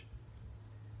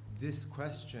this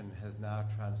question has now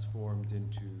transformed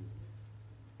into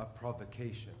a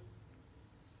provocation,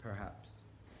 perhaps.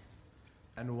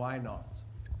 And why not?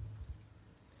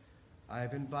 I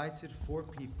have invited 4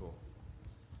 people.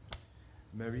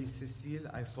 Marie-Cécile,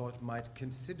 I thought, might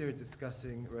consider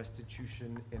discussing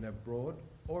restitution in a broad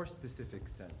or specific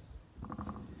sense.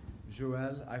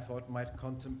 Joël, I thought, might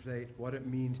contemplate what it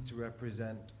means to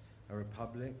represent a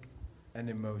republic, an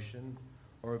emotion,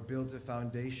 or build a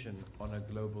foundation on a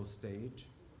global stage,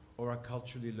 or a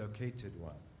culturally located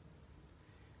one.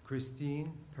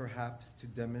 Christine, perhaps, to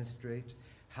demonstrate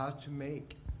how to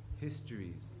make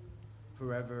histories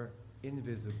forever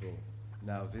invisible,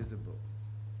 now visible.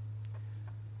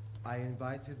 I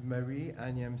invited Marie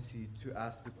and Yamsi to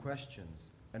ask the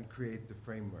questions and create the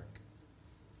framework.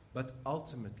 But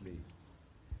ultimately,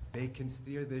 they can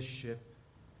steer this ship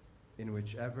in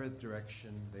whichever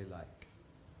direction they like.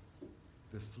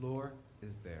 The floor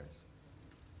is theirs.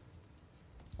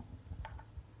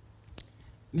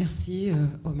 Merci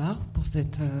Omar pour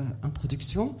cette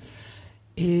introduction.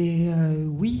 Et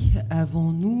oui,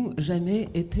 avons-nous jamais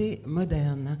été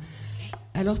modernes ?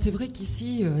 Alors c'est vrai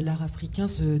qu'ici, l'art africain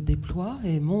se déploie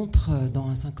et montre dans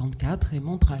un 54 et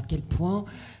montre à quel point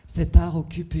cet art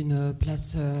occupe une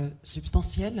place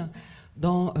substantielle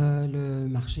dans le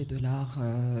marché de l'art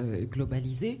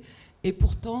globalisé. Et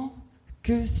pourtant,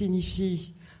 que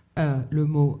signifie le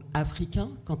mot africain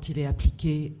quand il est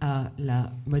appliqué à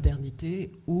la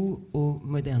modernité ou au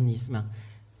modernisme ?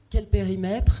 Quel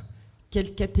périmètre ?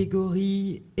 Quelle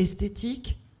catégorie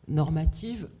esthétique,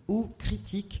 normative ou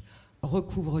critique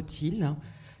recouvre-t-il ?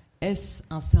 Est-ce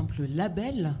un simple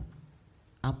label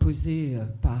imposé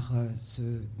par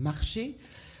ce marché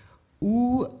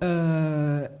ou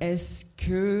est-ce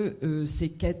que ces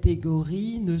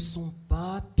catégories ne sont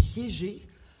pas piégées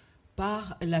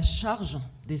par la charge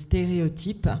des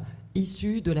stéréotypes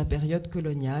issus de la période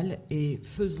coloniale et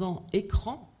faisant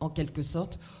écran, en quelque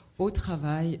sorte, au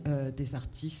travail des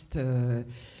artistes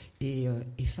et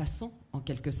effaçant en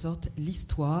quelque sorte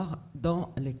l'histoire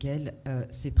dans laquelle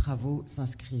ces travaux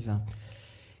s'inscrivent.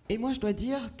 Et moi, je dois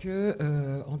dire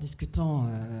que, en discutant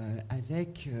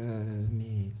avec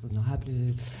mes honorables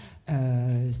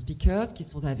speakers qui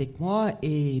sont avec moi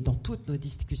et dans toutes nos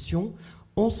discussions,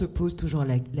 on se pose toujours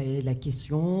la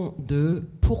question de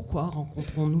pourquoi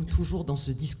rencontrons-nous toujours dans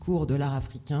ce discours de l'art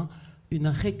africain une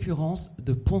récurrence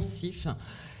de poncifs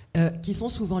qui sont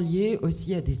souvent liés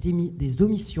aussi à des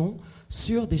omissions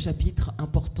sur des chapitres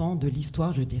importants de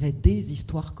l'histoire, je dirais des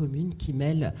histoires communes qui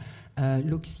mêlent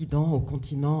l'Occident au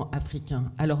continent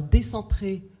africain. Alors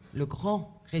décentrer le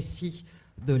grand récit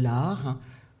de l'art,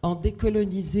 en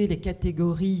décoloniser les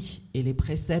catégories et les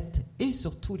préceptes et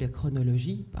surtout les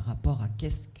chronologies par rapport à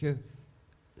qu'est-ce que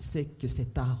c'est que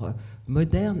cet art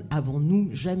moderne,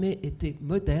 avons-nous jamais été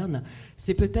modernes ?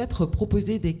 C'est peut-être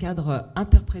proposer des cadres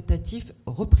interprétatifs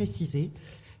reprécisés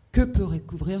que peut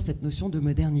recouvrir cette notion de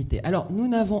modernité. Alors, nous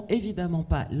n'avons évidemment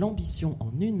pas l'ambition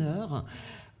en 1 heure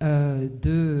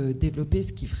de développer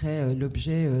ce qui ferait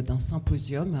l'objet d'un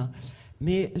symposium,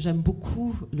 mais j'aime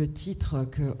beaucoup le titre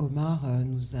que Omar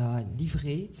nous a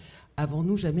livré.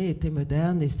 Avons-nous jamais été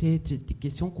modernes ? Et c'est des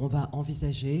questions qu'on va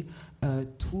envisager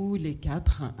tous les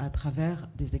 4 à travers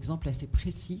des exemples assez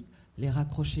précis, les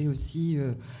raccrocher aussi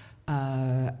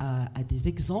à des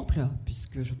exemples,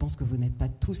 puisque je pense que vous n'êtes pas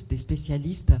tous des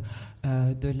spécialistes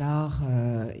de l'art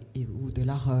ou de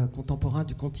l'art contemporain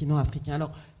du continent africain.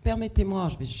 Alors, permettez-moi,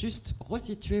 je vais juste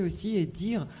resituer aussi et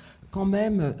dire quand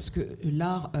même ce que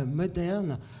l'art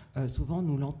moderne, souvent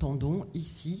nous l'entendons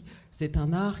ici, c'est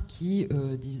un art qui,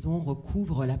 disons,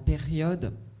 recouvre la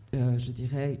période, je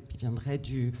dirais, qui viendrait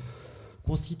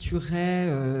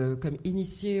constituerait comme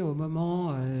initié au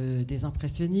moment des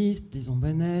impressionnistes, disons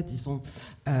Monet, disons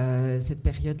cette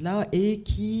période-là, et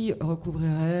qui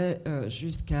recouvrerait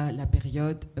jusqu'à la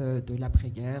période de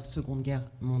l'après-guerre, Seconde Guerre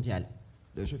mondiale.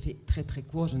 Je fais très très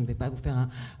court, je ne vais pas vous faire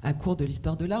un cours de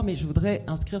l'histoire de l'art, mais je voudrais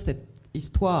inscrire cette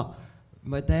histoire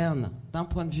moderne d'un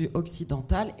point de vue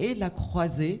occidental et la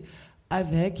croiser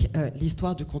avec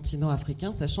l'histoire du continent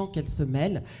africain, sachant qu'elle se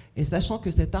mêle et sachant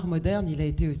que cet art moderne, il a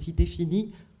été aussi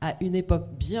défini à une époque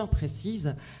bien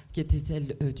précise, qui était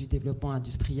celle du développement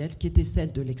industriel, qui était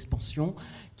celle de l'expansion,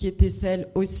 qui était celle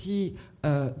aussi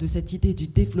de cette idée du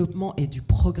développement et du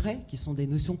progrès, qui sont des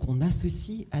notions qu'on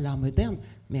associe à l'art moderne.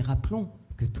 Mais rappelons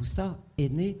que tout ça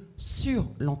est né sur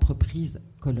l'entreprise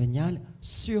coloniale,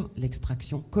 sur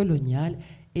l'extraction coloniale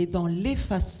et dans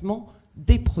l'effacement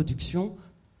des productions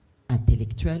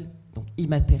intellectuelles, donc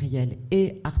immatérielles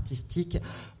et artistiques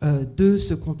de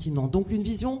ce continent. Donc une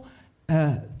vision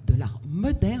de l'art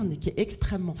moderne qui est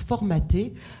extrêmement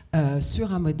formaté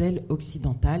sur un modèle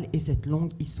occidental et cette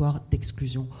longue histoire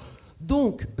d'exclusion.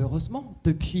 Donc, heureusement,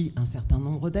 depuis un certain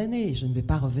nombre d'années, et je ne vais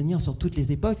pas revenir sur toutes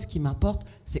les époques, ce qui m'importe,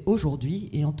 c'est aujourd'hui,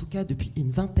 et en tout cas depuis une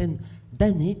vingtaine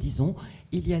d'années, disons,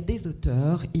 il y a des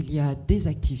auteurs, il y a des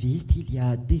activistes, il y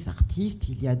a des artistes,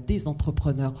 il y a des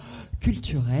entrepreneurs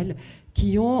culturels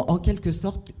qui ont en quelque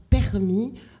sorte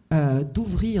permis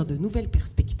d'ouvrir de nouvelles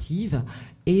perspectives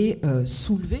et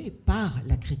soulevés par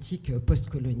la critique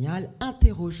postcoloniale,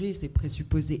 interroger ces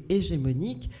présupposés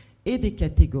hégémoniques et des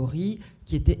catégories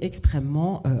qui étaient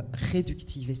extrêmement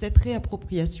réductives. Et cette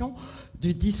réappropriation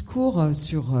du discours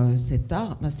sur cet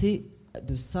art, c'est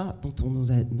de ça dont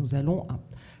nous allons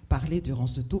parler durant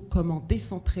ce tour. Comment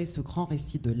décentrer ce grand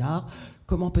récit de l'art,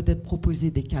 comment peut-être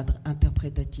proposer des cadres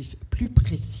interprétatifs plus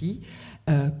précis,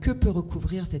 que peut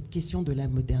recouvrir cette question de la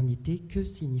modernité, que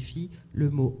signifie le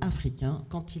mot africain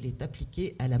quand il est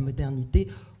appliqué à la modernité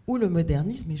ou le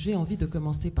modernisme. Et j'ai envie de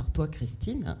commencer par toi,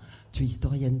 Christine. Tu es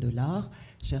historienne de l'art,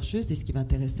 chercheuse, et ce qui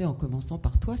m'intéressait en commençant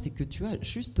par toi, c'est que tu as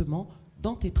justement,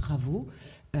 dans tes travaux,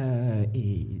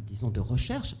 et disons de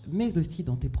recherche, mais aussi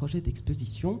dans tes projets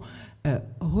d'exposition,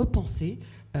 repensé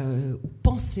ou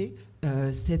pensé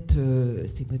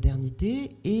ces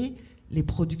modernités et les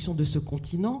productions de ce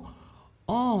continent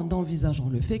en envisageant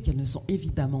le fait qu'elles ne sont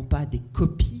évidemment pas des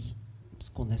copies, parce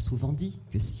qu'on a souvent dit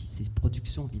que si ces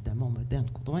productions évidemment modernes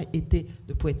contemporaines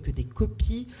ne pouvaient être que des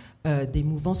copies des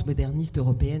mouvances modernistes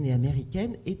européennes et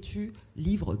américaines, et tu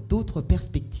livres d'autres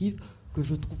perspectives que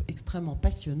je trouve extrêmement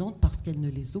passionnantes parce qu'elles ne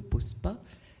les opposent pas.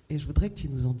 Et je voudrais que tu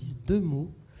nous en dises 2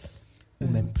 mots, ou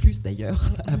même plus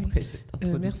d'ailleurs, après cette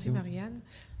introduction. Merci Marianne,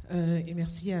 et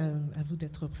merci à vous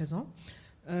d'être présent.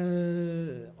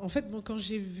 En fait, quand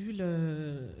j'ai vu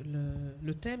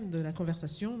le thème de la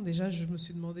conversation, déjà je me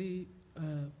suis demandé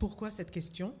pourquoi cette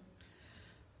question.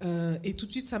 Et tout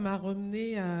de suite, ça m'a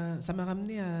ramené à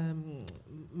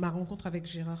ma rencontre avec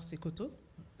Gérard Sekoto.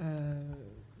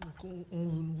 On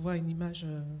voit une image,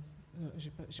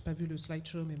 j'ai pas vu le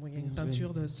slideshow, mais bon, il y a une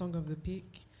peinture de Song of the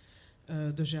Peak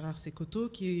de Gérard Sekoto,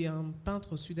 qui est un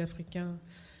peintre sud-africain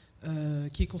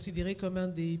qui est considéré comme un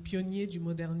des pionniers du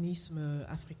modernisme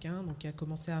africain, donc qui a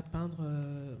commencé à peindre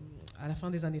à la fin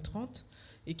des années 30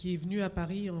 et qui est venu à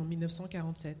Paris en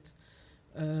 1947.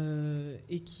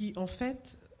 Et qui, en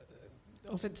fait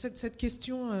cette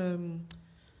question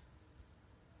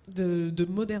de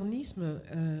modernisme,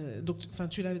 donc,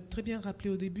 tu l'as très bien rappelé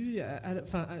au début,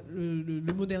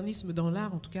 le modernisme dans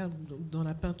l'art, en tout cas dans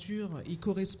la peinture, il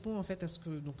correspond en fait à ce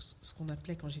qu'on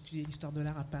appelait, quand j'étudiais l'histoire de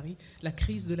l'art à Paris, la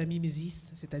crise de la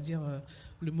mimésis, c'est-à-dire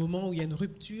le moment où il y a une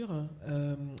rupture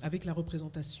avec la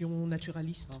représentation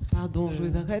naturaliste. Pardon, je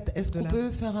vous arrête. Est-ce qu'on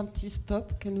peut faire un petit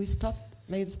stop? Can we stop?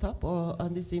 Make a stop on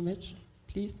this image,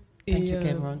 please? Thank you,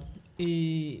 Cameron.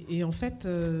 Et en fait,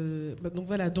 donc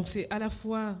voilà, donc c'est à la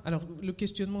fois, alors le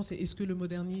questionnement c'est est-ce que le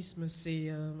modernisme c'est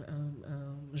un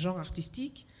genre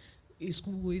artistique, est-ce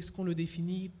qu'on le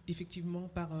définit effectivement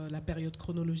par la période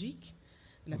chronologique,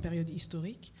 la période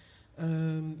historique.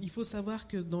 Il faut savoir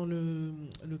que dans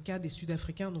le cas des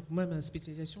Sud-Africains, donc moi ma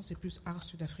spécialisation c'est plus art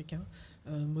sud-africain,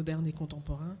 moderne et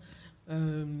contemporain.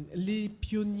 Les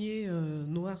pionniers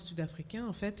noirs sud-africains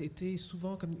en fait étaient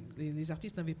souvent, comme les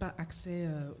artistes n'avaient pas accès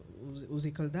aux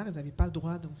écoles d'art, ils n'avaient pas le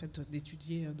droit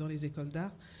d'étudier dans les écoles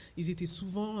d'art, ils étaient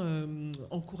souvent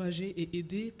encouragés et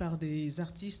aidés par des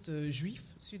artistes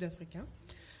juifs sud-africains,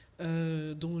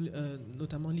 dont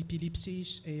notamment Lippi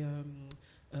Lipsich et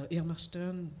Irma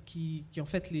Stern, qui en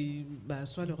fait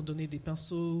soit leur donnaient des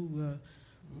pinceaux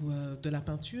ou de la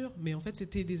peinture, mais en fait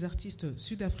c'était des artistes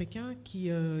sud-africains qui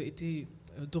étaient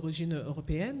d'origine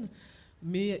européenne,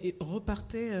 mais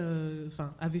repartaient,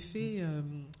 avaient fait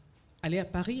aller à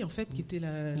Paris en fait, qui était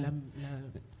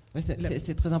Ouais,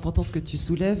 c'est très important ce que tu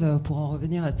soulèves pour en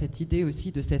revenir à cette idée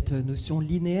aussi de cette notion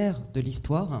linéaire de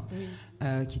l'histoire, oui.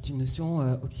 Qui est une notion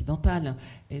occidentale.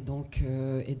 Et donc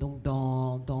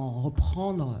d'en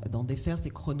reprendre, d'en défaire ces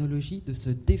chronologies, de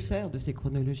se défaire de ces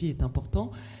chronologies est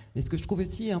important. Mais ce que je trouve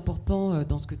aussi important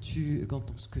dans ce que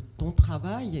ton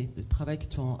travail, et le travail que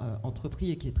tu as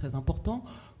entrepris et qui est très important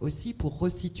aussi pour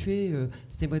resituer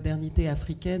ces modernités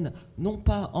africaines, non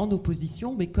pas en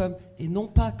opposition, mais non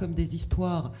pas comme des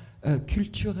histoires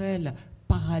culturelles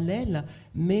parallèles,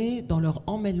 mais dans leur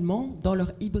emmêlement, dans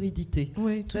leur hybridité.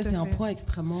 Oui, ça, c'est un point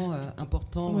extrêmement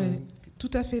important. Oui. Tout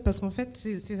à fait, parce qu'en fait,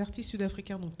 ces artistes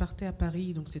sud-africains partaient à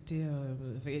Paris, donc c'était,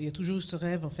 il y a toujours eu ce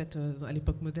rêve, en fait, à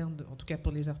l'époque moderne, en tout cas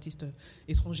pour les artistes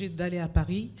étrangers, d'aller à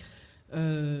Paris.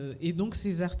 Et donc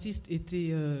ces artistes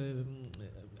étaient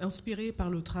inspiré par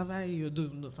le travail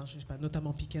je sais pas,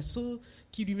 notamment Picasso,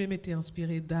 qui lui-même était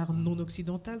inspiré d'art non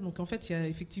occidental. Donc en fait, il y a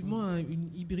effectivement une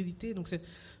hybridité. Donc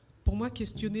pour moi,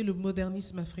 questionner le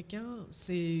modernisme africain,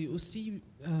 c'est aussi...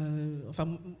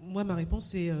 moi, ma réponse,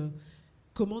 c'est...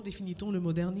 comment définit-on le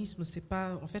modernisme ? C'est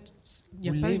pas, en fait,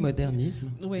 il n'y a pas modernisme.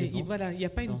 Ouais, il n'y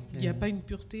a pas une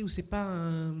pureté, ou c'est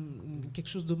pas quelque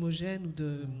chose d'homogène ou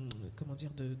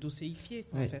d'océifié.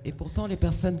 Ouais, en fait. Et pourtant, les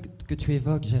personnes que tu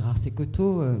évoques, Gérard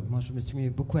Sekoto, moi, je me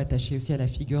suis beaucoup attachée aussi à la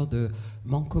figure de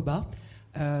Mankoba.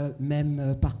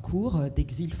 Même parcours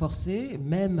d'exil forcé,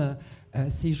 même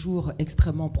séjour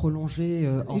extrêmement prolongé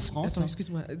en France. Attends,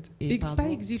 excuse-moi. Pas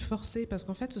exil forcé, parce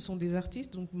qu'en fait, ce sont des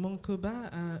artistes. Donc, Mankoba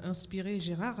a inspiré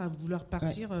Gérard à vouloir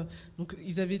partir. Ouais. Donc,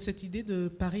 ils avaient cette idée de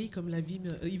Paris comme la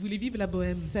ville. Ils voulaient vivre la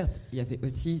bohème. Certes, il y avait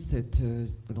aussi cette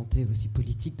volonté aussi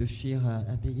politique de fuir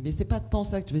un pays. Mais c'est pas tant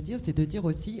ça que je veux dire, c'est de dire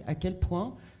aussi à quel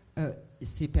point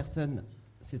ces personnes,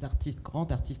 ces artistes, grands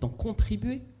artistes, ont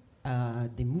contribué à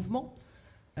des mouvements.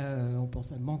 On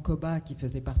pense à Mankoba qui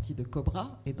faisait partie de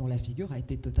Cobra et dont la figure a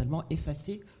été totalement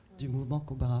effacée du mouvement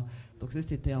Cobra. Donc ça,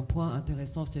 c'était un point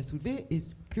intéressant aussi à soulever.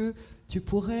 Est-ce que tu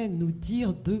pourrais nous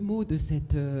dire 2 mots de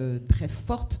cette très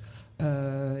forte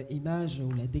image,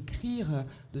 ou la décrire,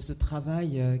 de ce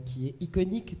travail qui est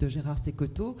iconique de Gérard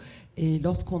Sekoto? Et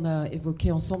lorsqu'on a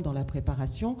évoqué ensemble dans la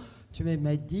préparation, tu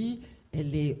m'as dit...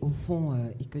 Elle est au fond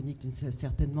iconique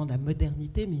certainement de la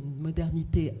modernité, mais une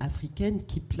modernité africaine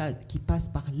qui passe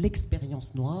par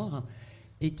l'expérience noire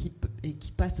et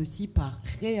qui passe aussi par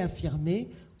réaffirmer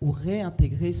ou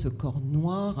réintégrer ce corps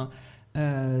noir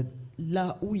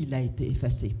là où il a été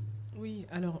effacé. Oui,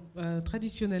 alors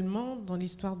traditionnellement, dans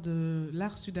l'histoire de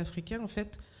l'art sud-africain, en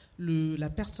fait, la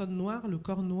personne noire, le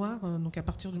corps noir, donc à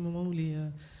partir du moment où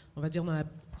on va dire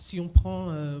si on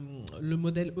prend le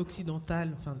modèle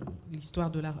occidental, enfin l'histoire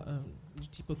de l'art du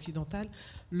type occidental,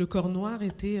 le corps noir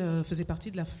faisait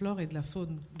partie de la flore et de la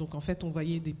faune. Donc en fait, on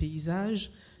voyait des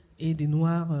paysages et des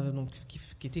noirs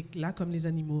qui étaient là comme les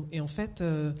animaux. Et en fait,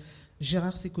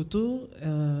 Gérard Sekoto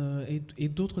et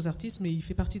d'autres artistes, mais il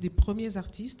fait partie des premiers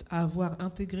artistes à avoir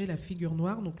intégré la figure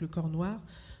noire, donc le corps noir,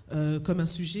 comme un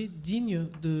sujet digne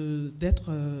d'être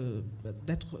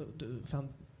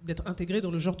intégré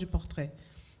dans le genre du portrait.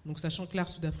 Donc, sachant que l'art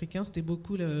sud-africain, c'était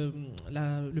beaucoup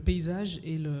le paysage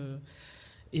et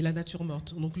la nature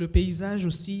morte. Donc, le paysage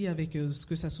aussi, avec ce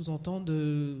que ça sous-entend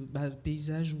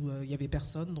paysage où il n'y avait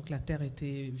personne, donc la terre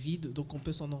était vide, donc on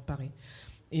peut s'en emparer.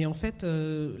 Et en fait,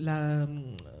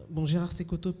 Gérard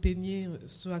Sekoto peignait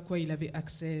ce à quoi il avait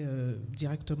accès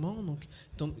directement. Donc,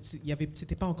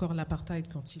 c'était pas encore l'apartheid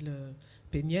quand il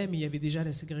peignait, mais il y avait déjà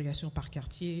la ségrégation par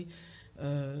quartier.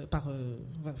 Il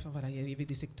y avait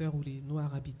des secteurs où les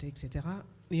Noirs habitaient, etc.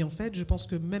 Et en fait, je pense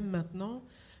que même maintenant,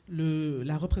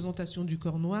 la représentation du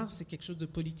corps noir, c'est quelque chose de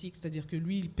politique. C'est-à-dire que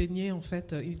lui, il peignait, en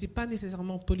fait, il n'était pas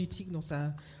nécessairement politique dans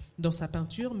sa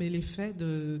peinture, mais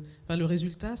le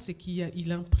résultat, c'est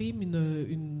qu'il imprime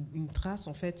une trace,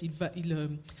 en fait, il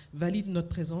valide notre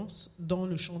présence dans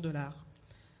le champ de l'art.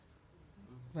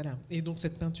 Voilà. Et donc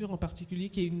cette peinture en particulier,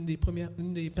 qui est une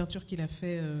des peintures qu'il a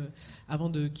fait avant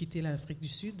de quitter l'Afrique du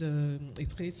Sud, est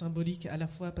très symbolique à la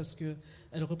fois parce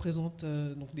qu'elle représente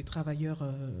donc des travailleurs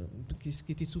qui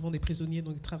étaient souvent des prisonniers,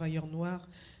 donc des travailleurs noirs,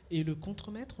 et le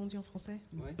contremaître, on dit en français,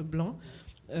 blanc.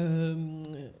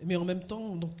 Mais en même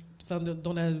temps, donc,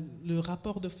 dans le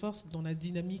rapport de force, dans la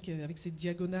dynamique avec ces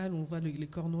diagonales, on voit les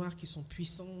corps noirs qui sont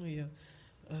puissants et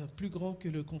plus grand que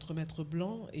le contremaître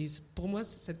blanc. Et pour moi,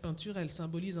 cette peinture, elle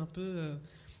symbolise un peu...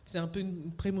 c'est un peu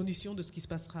une prémonition de ce qui se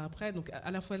passera après. Donc,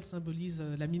 à la fois, elle symbolise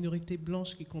la minorité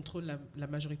blanche qui contrôle la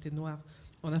majorité noire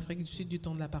en Afrique du Sud du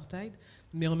temps de l'apartheid,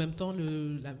 mais en même temps,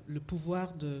 le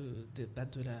pouvoir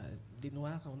des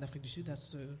Noirs en Afrique du Sud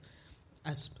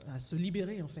à se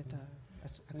libérer, en fait,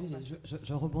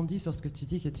 je rebondis sur ce que tu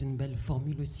dis, qui est une belle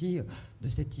formule aussi de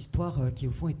cette histoire qui,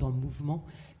 au fond, est en mouvement,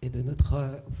 et de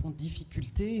notre au fond,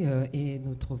 difficulté et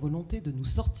notre volonté de nous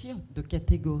sortir de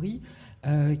catégories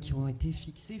qui ont été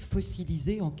fixées,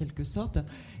 fossilisées en quelque sorte.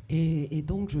 Et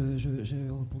donc,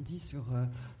 je rebondis sur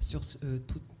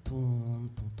toute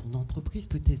ton entreprise,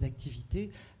 toutes tes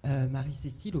activités,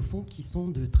 Marie-Cécile, au fond, qui sont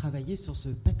de travailler sur ce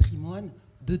patrimoine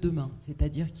de demain,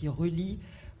 c'est-à-dire qui relie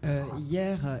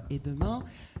hier et demain.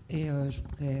 Et je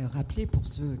voudrais rappeler, pour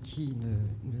ceux qui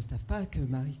ne le savent pas, que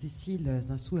Marie-Cécile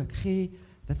Zinsou a créé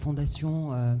sa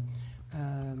fondation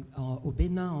au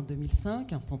Bénin en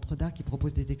 2005, un centre d'art qui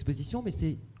propose des expositions, mais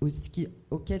c'est aussi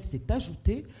auquel s'est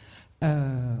ajouté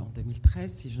en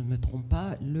 2013, si je ne me trompe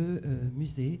pas, le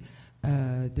musée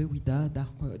de Ouida,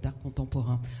 d'art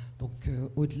contemporain. Donc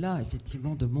au-delà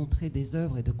effectivement de montrer des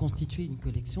œuvres et de constituer une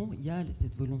collection, il y a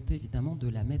cette volonté évidemment de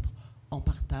la mettre en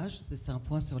partage. C'est un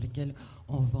point sur lequel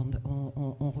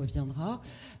on reviendra.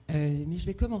 Mais je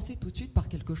vais commencer tout de suite par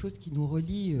quelque chose qui nous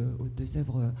relie aux deux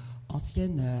œuvres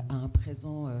anciennes à un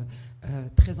présent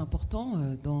très important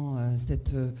dans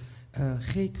cette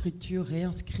réécriture,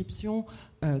 réinscription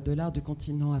de l'art du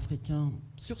continent africain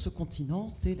sur ce continent.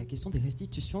 C'est la question des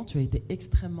restitutions. Tu as été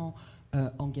extrêmement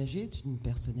engagée. Tu es une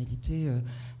personnalité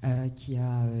qui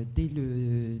a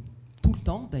tout le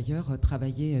temps, d'ailleurs,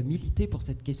 travaillé, milité pour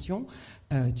cette question.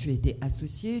 Tu as été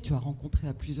associé, tu as rencontré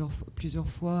à plusieurs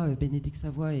fois Bénédicte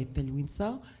Savoy et Pell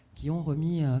Winsor, qui ont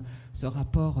remis ce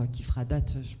rapport qui fera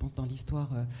date, je pense, dans l'histoire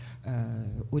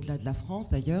au-delà de la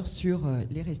France, d'ailleurs, sur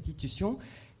les restitutions.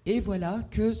 Et voilà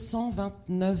que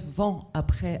 129 ans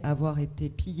après avoir été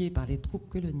pillés par les troupes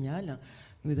coloniales,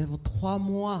 nous avons 3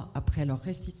 mois après leur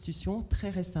restitution, très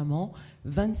récemment,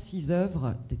 26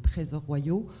 œuvres des trésors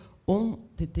royaux ont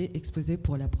été exposées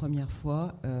pour la première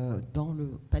fois dans le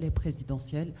palais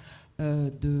présidentiel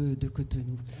de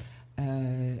Cotonou.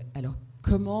 Alors,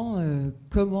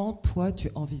 comment toi,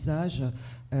 tu envisages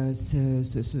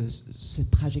cette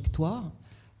trajectoire,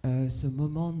 ce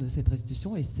moment de cette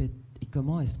restitution et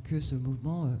comment est-ce que ce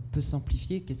mouvement peut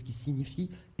s'amplifier? Qu'est-ce qu'il signifie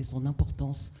et son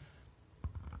importance?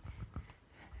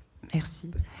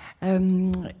 Merci.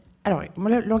 Alors,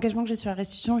 moi, l'engagement que j'ai sur la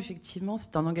restitution, effectivement,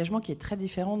 c'est un engagement qui est très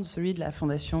différent de celui de la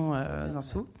Fondation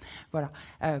Zinsou. Voilà.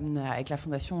 Avec la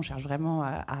Fondation, on cherche vraiment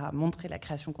à montrer la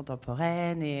création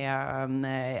contemporaine et à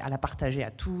la partager à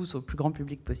tous, au plus grand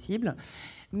public possible.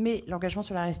 Mais l'engagement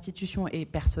sur la restitution est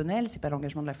personnel, c'est pas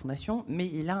l'engagement de la Fondation, mais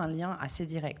il a un lien assez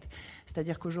direct.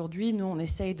 C'est-à-dire qu'aujourd'hui, nous, on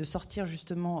essaye de sortir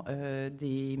justement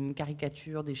des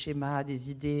caricatures, des schémas,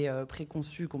 des idées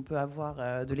préconçues qu'on peut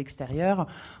avoir de l'extérieur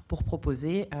pour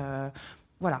proposer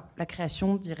la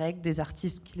création directe des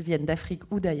artistes qui viennent d'Afrique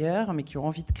ou d'ailleurs, mais qui ont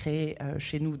envie de créer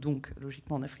chez nous, donc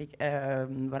logiquement en Afrique.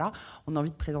 On a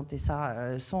envie de présenter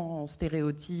ça sans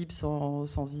stéréotypes,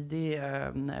 sans idées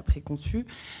préconçues.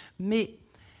 Mais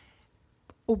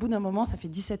au bout d'un moment, ça fait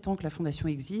 17 ans que la Fondation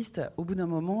existe, au bout d'un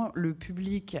moment, le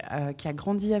public qui a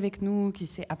grandi avec nous, qui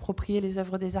s'est approprié les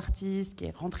œuvres des artistes, qui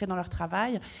est rentré dans leur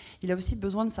travail, il a aussi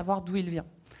besoin de savoir d'où il vient.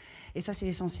 Et ça, c'est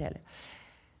essentiel.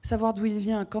 Savoir d'où il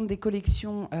vient, quand des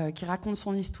collections qui racontent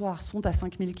son histoire sont à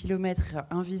 5000 km,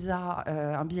 un visa,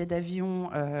 un billet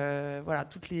d'avion,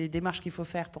 toutes les démarches qu'il faut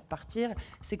faire pour partir,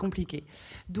 c'est compliqué.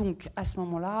 Donc, à ce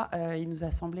moment-là, il nous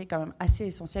a semblé quand même assez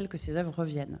essentiel que ces œuvres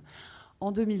reviennent.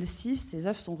 En 2006, ces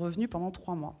œuvres sont revenues pendant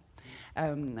 3 mois.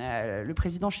 Le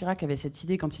président Chirac avait cette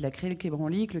idée quand il a créé le Quai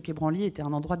Branly, que le Quai Branly était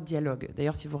un endroit de dialogue.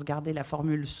 D'ailleurs, si vous regardez la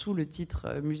formule sous le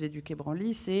titre Musée du Quai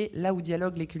Branly, c'est là où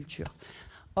dialoguent les cultures.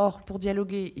 Or, pour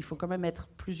dialoguer, il faut quand même être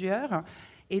plusieurs.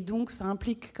 Et donc, ça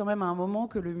implique quand même à un moment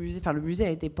que le musée a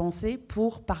été pensé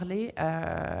pour parler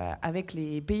avec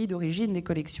les pays d'origine des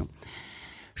collections.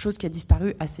 Chose qui a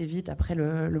disparu assez vite après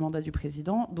le mandat du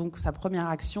président. Donc sa première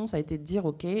action, ça a été de dire,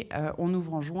 OK, on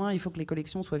ouvre en juin, il faut que les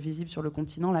collections soient visibles sur le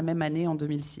continent la même année, en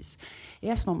 2006. Et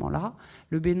à ce moment-là,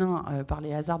 le Bénin, par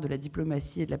les hasards de la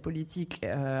diplomatie et de la politique,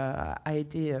 a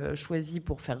été choisi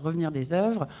pour faire revenir des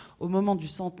œuvres. Au moment du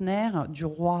centenaire du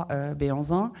roi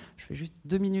Béhanzin, je fais juste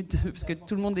 2 minutes, parce que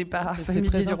tout le monde n'est pas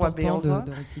familier du roi Béhanzin.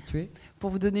 De restituer. Pour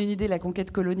vous donner une idée, la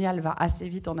conquête coloniale va assez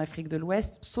vite en Afrique de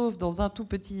l'Ouest, sauf dans un tout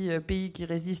petit pays qui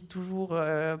résiste toujours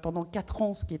pendant 4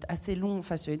 ans, ce qui est assez long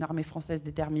face à une armée française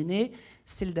déterminée,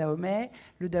 c'est le Dahomey.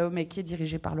 Le Dahomey qui est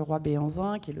dirigé par le roi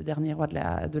Béhanzin, qui est le dernier roi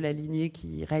de la lignée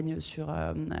qui règne sur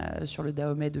le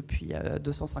Dahomey depuis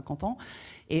 250 ans.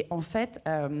 Et en fait,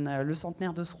 le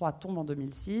centenaire de ce roi tombe en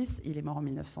 2006. Il est mort en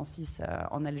 1906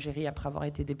 en Algérie après avoir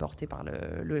été déporté par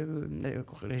le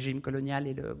régime colonial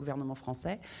et le gouvernement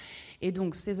français. Et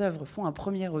donc, ces œuvres font un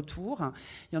premier retour.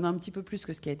 Il y en a un petit peu plus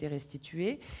que ce qui a été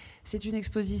restitué. C'est une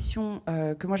exposition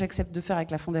que moi, j'accepte de faire avec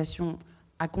la Fondation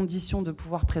à condition de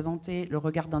pouvoir présenter le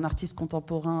regard d'un artiste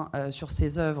contemporain sur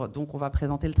ces œuvres. Donc, on va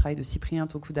présenter le travail de Cyprien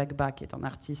Tokudagba, qui est un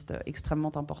artiste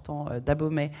extrêmement important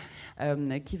d'Abomey,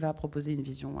 qui va proposer une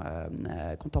vision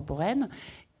contemporaine.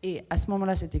 Et à ce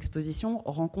moment-là, cette exposition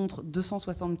rencontre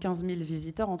 275 000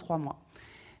 visiteurs en 3 mois.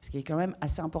 Ce qui est quand même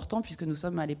assez important puisque nous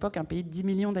sommes à l'époque un pays de 10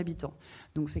 millions d'habitants.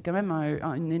 Donc c'est quand même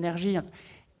une énergie.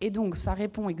 Et donc ça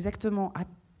répond exactement à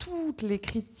toutes les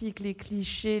critiques, les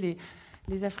clichés,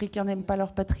 les Africains n'aiment pas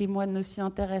leur patrimoine, ne s'y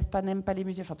intéressent pas, n'aiment pas les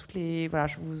musées. Enfin, toutes les. Voilà,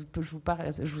 je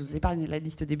vous épargne la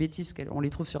liste des bêtises, on les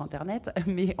trouve sur Internet.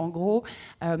 Mais en gros,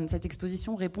 cette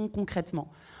exposition répond concrètement.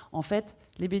 En fait,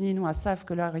 les Béninois savent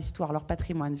que leur histoire, leur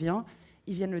patrimoine vient.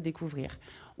 ils viennent le découvrir.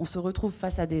 On se retrouve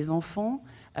face à des enfants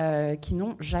qui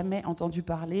n'ont jamais entendu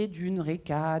parler d'une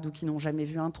récade ou qui n'ont jamais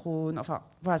vu un trône. Enfin,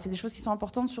 voilà, c'est des choses qui sont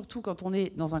importantes, surtout quand on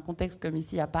est dans un contexte comme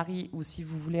ici à Paris, où si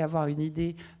vous voulez avoir une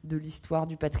idée de l'histoire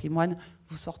du patrimoine,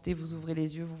 vous sortez, vous ouvrez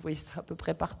les yeux, vous voyez ça à peu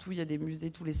près partout. Il y a des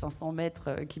musées tous les 500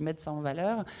 mètres qui mettent ça en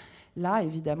valeur. Là,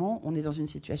 évidemment, on est dans une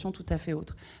situation tout à fait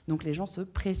autre. Donc les gens se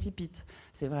précipitent.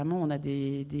 C'est vraiment, on a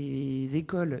des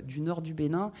écoles du nord du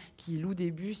Bénin qui louent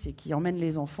des bus et qui emmènent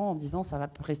les enfants en disant ça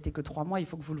va rester que 3 mois, il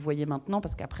faut que vous le voyez maintenant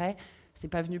parce qu'après, c'est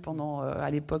pas venu pendant,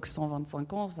 à l'époque,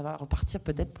 125 ans, ça va repartir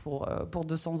peut-être pour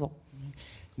 200 ans.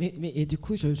 Et du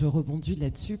coup, je rebondis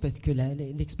là-dessus parce que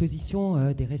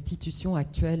l'exposition des restitutions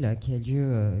actuelles qui a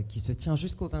lieu, qui se tient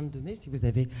jusqu'au 22 mai, si vous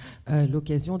avez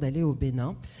l'occasion d'aller au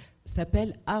Bénin,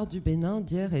 s'appelle Art du Bénin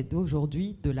d'hier et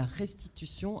d'aujourd'hui, de la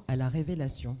restitution à la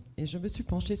révélation. Et je me suis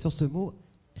penchée sur ce mot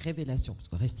révélation, parce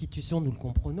que restitution, nous le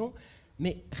comprenons,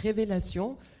 mais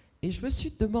révélation, et je me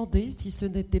suis demandé si ce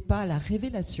n'était pas la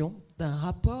révélation d'un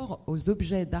rapport aux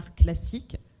objets d'art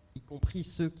classique, y compris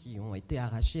ceux qui ont été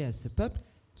arrachés à ce peuple,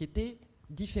 qui était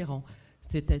différent.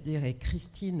 C'est-à-dire, et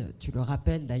Christine, tu le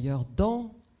rappelles d'ailleurs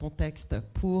dans ton texte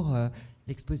pour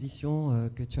l'exposition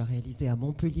que tu as réalisée à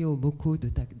Montpellier au MoCo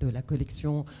de la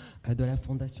collection de la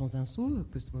Fondation Zinsou,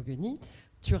 Cosmogonie,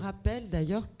 tu rappelles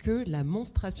d'ailleurs que la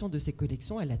monstration de ces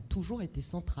collections, elle a toujours été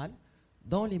centrale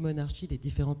dans les monarchies, les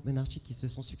différentes monarchies qui se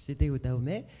sont succédées au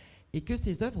Dahomey, et que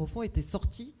ces œuvres, au fond, étaient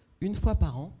sorties une fois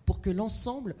par an pour que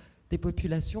l'ensemble des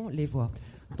populations les voient.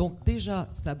 Donc déjà,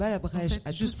 ça bat la brèche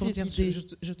à juste toutes pour ces dire,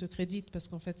 idées. je te crédite parce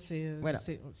qu'en fait, c'est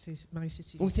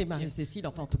Marie-Cécile. Ou c'est Marie-Cécile.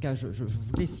 Enfin, en tout cas, je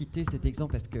voulais citer cet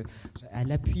exemple parce que, à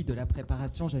l'appui de la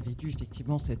préparation, j'avais lu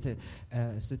effectivement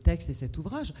ce texte et cet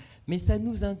ouvrage. Mais ça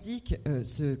nous indique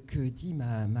ce que dit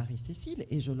Marie-Cécile,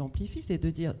 et je l'amplifie, c'est de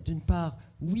dire, d'une part,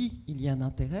 oui, il y a un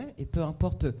intérêt, et peu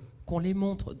importe qu'on les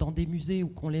montre dans des musées ou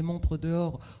qu'on les montre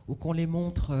dehors ou qu'on les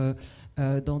montre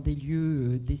dans des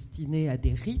lieux destinés à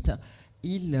des rites,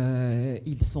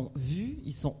 ils sont vus,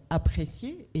 ils sont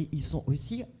appréciés et ils sont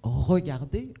aussi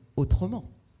regardés autrement.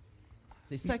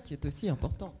 C'est ça qui est aussi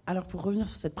important. Alors pour revenir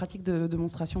sur cette pratique de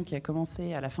monstration qui a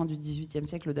commencé à la fin du XVIIIe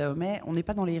siècle au Dahomey, on n'est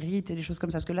pas dans les rites et les choses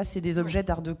comme ça, parce que là c'est des objets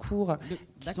d'art de cour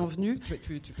qui sont venus.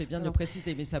 Tu fais bien de le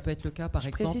préciser, mais ça peut être le cas par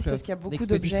exemple, parce qu'il y a beaucoup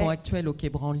l'exposition d'objets actuelle au Quai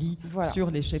Branly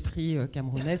sur les chefferies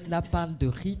camerounaises, là parle de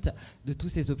rites, de tous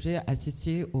ces objets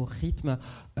associés au rythme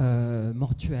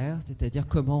mortuaire, c'est-à-dire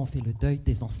comment on fait le deuil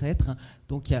des ancêtres.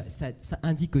 Donc ça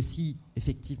indique aussi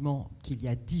effectivement qu'il y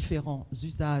a différents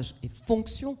usages et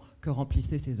fonctions que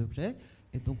remplissaient ces objets.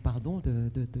 Et donc, pardon, tout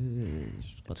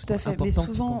à fait. Mais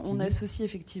souvent, on associe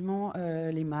effectivement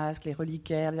les masques, les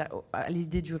reliquaires, à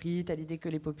l'idée du rite, à l'idée que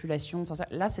les populations...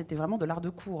 Là, c'était vraiment de l'art de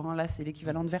cour. Hein. Là, c'est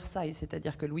l'équivalent de Versailles.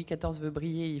 C'est-à-dire que Louis XIV veut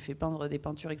briller, il fait peindre des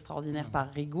peintures extraordinaires par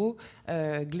Rigaud.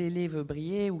 Glélé veut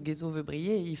briller, ou Guézot veut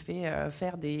briller, il fait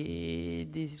faire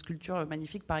des sculptures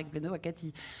magnifiques par Egbleno à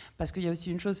Cathy. Parce qu'il y a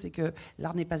aussi une chose, c'est que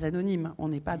l'art n'est pas anonyme. On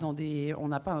n'est pas on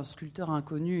n'a pas un sculpteur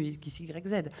inconnu qui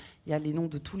XYZ. Il y a les noms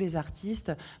de tous les artistes,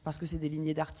 parce que c'est des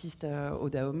lignées d'artistes au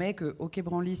Dahomey, qu'au Quai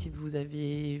Branly, si vous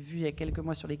avez vu il y a quelques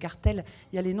mois sur les cartels,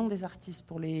 il y a les noms des artistes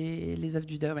pour les œuvres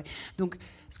du Dahomey. Donc,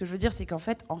 ce que je veux dire, c'est qu'en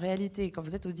fait, en réalité, quand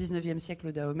vous êtes au 19e siècle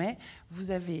au Dahomey,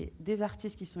 vous avez des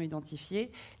artistes qui sont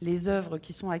identifiés, les œuvres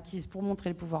qui sont acquises pour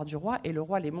montrer le pouvoir du roi, et le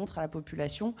roi les montre à la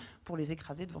population pour les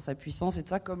écraser devant sa puissance, et tout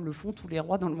ça, comme le font tous les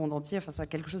rois dans le monde entier. Enfin, c'est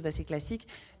quelque chose d'assez classique.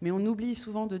 Mais on oublie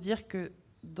souvent de dire que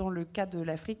dans le cas de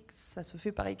l'Afrique, ça se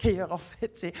fait pareil qu'ailleurs, en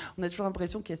fait. On a toujours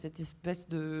l'impression qu'il y a cette espèce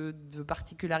de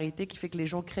particularité qui fait que les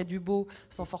gens créent du beau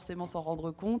sans forcément s'en rendre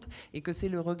compte, et que c'est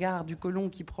le regard du colon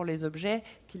qui prend les objets,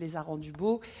 qui les a rendus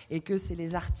beaux, et que c'est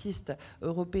les artistes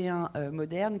européens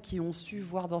modernes qui ont su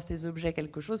voir dans ces objets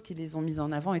quelque chose, qui les ont mis en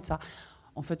avant, et de ça.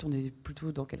 En fait, on est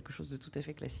plutôt dans quelque chose de tout à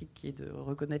fait classique, qui est de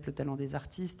reconnaître le talent des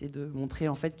artistes et de montrer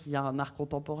en fait qu'il y a un art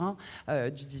contemporain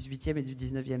du XVIIIe et du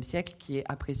XIXe siècle qui est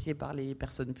apprécié par les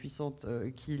personnes puissantes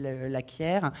qui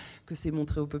l'acquièrent, que c'est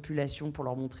montré aux populations pour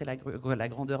leur montrer la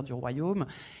grandeur du royaume.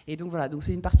 Et donc voilà, donc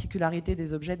c'est une particularité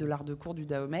des objets de l'art de cour du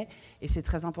Dahomey, et c'est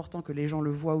très important que les gens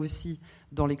le voient aussi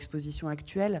dans l'exposition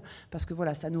actuelle, parce que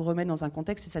voilà, ça nous remet dans un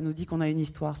contexte et ça nous dit qu'on a une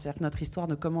histoire. C'est-à-dire que notre histoire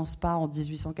ne commence pas en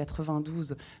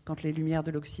 1892, quand les Lumières l'imaginaire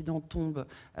de l'Occident tombe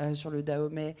sur le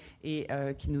Dahomey et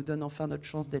qui nous donne enfin notre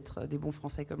chance d'être des bons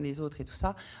Français comme les autres et tout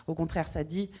ça. Au contraire, ça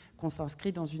dit qu'on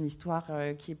s'inscrit dans une histoire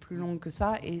qui est plus longue que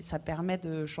ça, et ça permet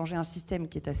de changer un système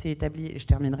qui est assez établi, et je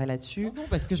terminerai là-dessus. Non,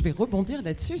 parce que je vais rebondir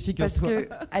là-dessus, figure-toi.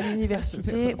 Parce qu'à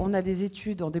l'université, on a des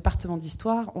études en département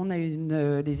d'histoire, on a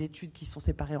des études qui sont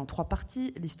séparées en 3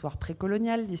 parties, l'histoire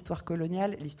précoloniale, l'histoire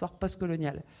coloniale, l'histoire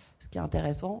postcoloniale. Ce qui est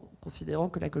intéressant, considérant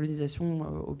que la colonisation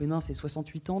au Bénin, c'est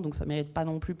 68 ans, donc ça ne mérite pas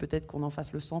non plus peut-être qu'on en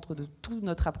fasse le centre de tout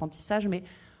notre apprentissage, mais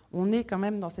on est quand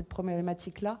même dans cette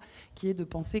problématique-là, qui est de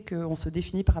penser qu'on se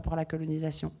définit par rapport à la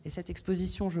colonisation. Et cette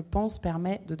exposition, je pense,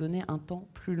 permet de donner un temps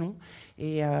plus long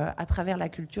et à travers la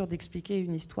culture d'expliquer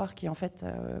une histoire qui est en fait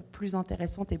plus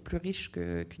intéressante et plus riche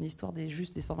qu'une histoire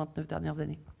juste des 129 dernières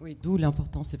années. Oui, d'où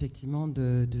l'importance effectivement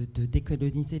de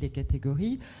décoloniser les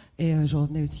catégories. Et je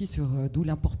revenais aussi sur d'où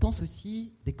l'importance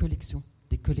aussi des collections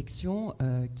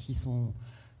qui sont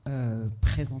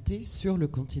présentées sur le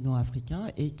continent africain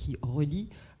et qui relient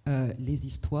les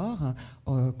histoires,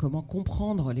 comment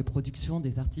comprendre les productions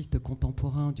des artistes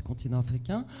contemporains du continent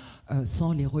africain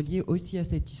sans les relier aussi à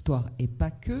cette histoire. Et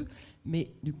pas que,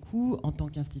 mais du coup, en tant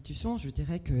qu'institution, je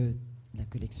dirais que la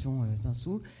collection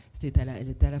Zinsou, elle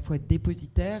est à la fois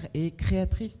dépositaire et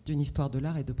créatrice d'une histoire de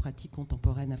l'art et de pratiques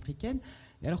contemporaines africaines.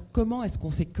 Mais alors, comment est-ce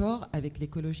qu'on fait corps avec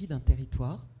l'écologie d'un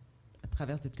territoire à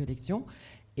travers cette collection ?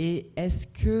 Et est-ce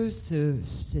que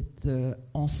cet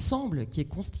ensemble qui est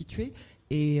constitué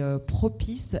est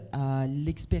propice à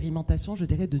l'expérimentation, je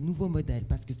dirais, de nouveaux modèles ?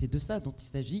 Parce que c'est de ça dont il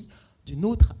s'agit, d'une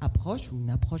autre approche, ou une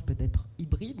approche peut-être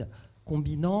hybride,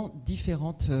 combinant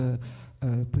différentes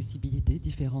possibilités,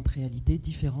 différentes réalités,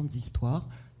 différentes histoires,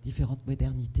 différentes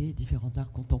modernités, différents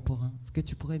arts contemporains. Est-ce que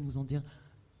tu pourrais nous en dire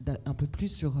un peu plus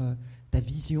sur ta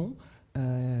vision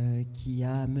qui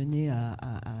a mené à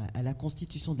la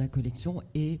constitution de la collection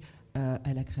et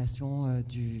à la création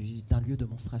d'un lieu de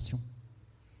monstration ?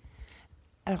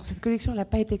 Alors, cette collection n'a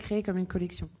pas été créée comme une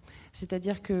collection.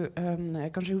 C'est-à-dire que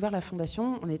quand j'ai ouvert la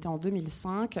fondation, on était en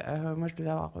 2005, moi je devais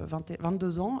avoir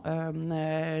 22 ans,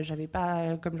 j'avais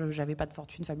pas de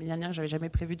fortune familiale, j'avais jamais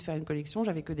prévu de faire une collection,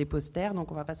 j'avais que des posters,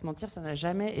 donc on va pas se mentir, ça n'a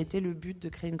jamais été le but de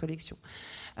créer une collection.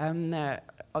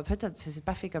 En fait, ça s'est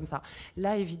pas fait comme ça.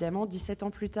 Là, évidemment, 17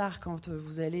 ans plus tard, quand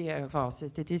vous allez,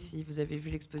 cet été, si vous avez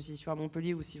vu l'exposition à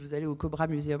Montpellier ou si vous allez au Cobra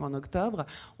Museum en octobre,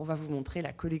 on va vous montrer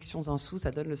la collection Zinsou,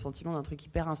 ça donne le sentiment d'un truc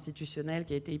hyper institutionnel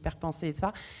qui a été hyper pensé et tout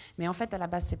ça. Mais en fait, à la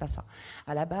base, c'est pas ça.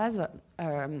 À la base,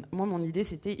 moi, mon idée,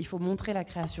 c'était il faut montrer la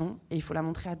création et il faut la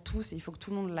montrer à tous et il faut que tout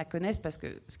le monde la connaisse parce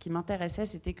que ce qui m'intéressait,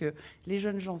 c'était que les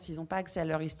jeunes gens, s'ils n'ont pas accès à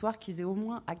leur histoire, qu'ils aient au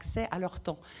moins accès à leur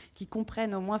temps, qu'ils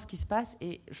comprennent au moins ce qui se passe.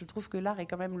 Et je trouve que l'art est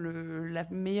quand même la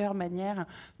meilleure manière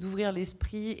d'ouvrir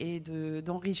l'esprit et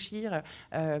d'enrichir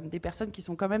des personnes qui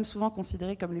sont quand même souvent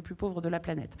considérées comme les plus pauvres de la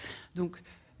planète. Donc,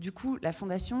 du coup, la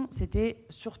fondation, c'était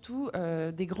surtout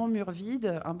des grands murs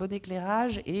vides, un bon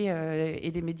éclairage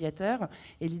et des médiateurs.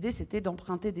 Et l'idée, c'était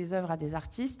d'emprunter des œuvres à des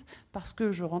artistes parce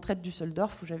que je rentrais de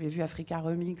Düsseldorf où j'avais vu Africa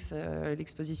Remix,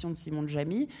 l'exposition de Simon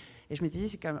Djamy. Et je m'étais dit,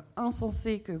 c'est quand même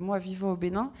insensé que moi, vivant au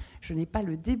Bénin, je n'ai pas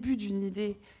le début d'une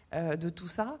idée de tout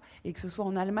ça, et que ce soit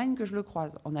en Allemagne que je le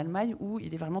croise. En Allemagne, où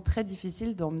il est vraiment très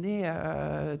difficile d'emmener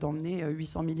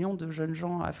 800 millions de jeunes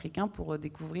gens africains pour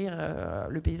découvrir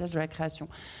le paysage de la création.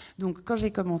 Donc, quand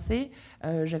j'ai commencé,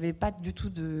 j'avais pas du tout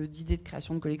d'idée de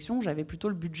création de collection, j'avais plutôt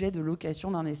le budget de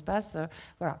location d'un espace.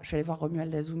 Voilà, je suis allée voir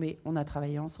Romuald Azoumé, on a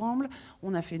travaillé ensemble,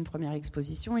 on a fait une première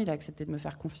exposition, il a accepté de me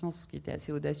faire confiance, ce qui était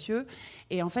assez audacieux.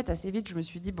 Et en fait, assez vite, je me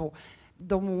suis dit, bon,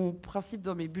 dans mon principe,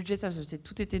 dans mes budgets,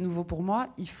 tout était nouveau pour moi,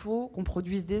 il faut qu'on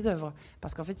produise des œuvres.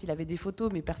 Parce qu'en fait, il avait des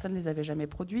photos, mais personne ne les avait jamais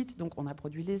produites, donc on a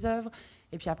produit les œuvres.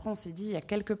 Et puis après, on s'est dit, il y a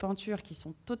quelques peintures qui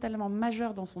sont totalement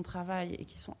majeures dans son travail et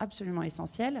qui sont absolument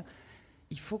essentielles.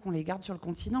 Il faut qu'on les garde sur le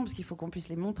continent, parce qu'il faut qu'on puisse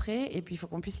les montrer, et puis il faut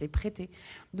qu'on puisse les prêter.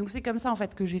 Donc c'est comme ça, en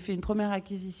fait, que j'ai fait une première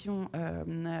acquisition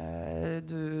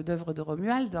d'œuvres de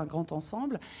Romuald, d'un grand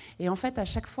ensemble. Et en fait, à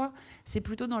chaque fois, c'est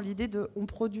plutôt dans l'idée on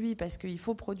produit, parce qu'il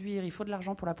faut produire, il faut de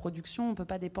l'argent pour la production, on ne peut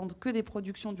pas dépendre que des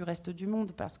productions du reste du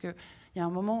monde, parce qu'il y a un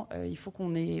moment, il faut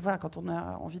qu'on ait... Voilà, quand on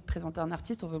a envie de présenter un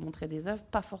artiste, on veut montrer des œuvres,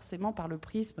 pas forcément par le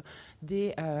prisme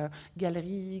des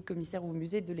galeries, commissaires ou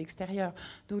musées de l'extérieur.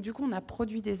 Donc du coup, on a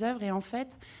produit des œuvres, et en fait,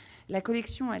 la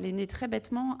collection, elle est née très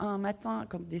bêtement un matin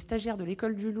quand des stagiaires de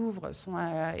l'école du Louvre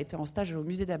étaient en stage au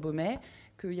musée d'Abomey,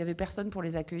 qu'il n'y avait personne pour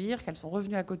les accueillir, qu'elles sont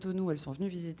revenues à Cotonou, elles sont venues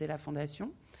visiter la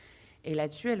fondation. Et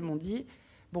là-dessus, elles m'ont dit,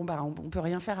 bon, on ne peut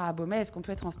rien faire à Abomey, est-ce qu'on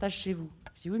peut être en stage chez vous ?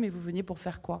 Je dis, oui, mais vous veniez pour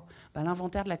faire quoi ?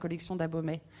 L'inventaire de la collection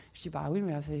d'Abomey. Je dis, oui,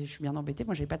 mais je suis bien embêtée,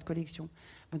 moi, je n'ai pas de collection.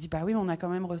 Ils m'ont dit, oui, mais on a quand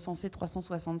même recensé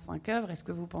 365 œuvres, est-ce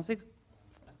que vous pensez que...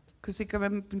 que c'est quand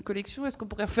même une collection, est-ce qu'on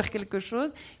pourrait en faire quelque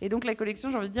chose? Et donc la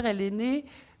collection, j'ai envie de dire, elle est née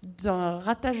d'un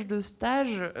ratage de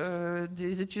stage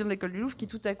des étudiants de l'école du Louvre qui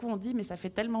tout à coup ont dit mais ça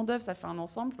fait tellement d'œuvres, ça fait un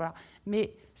ensemble, voilà.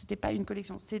 Mais c'était pas une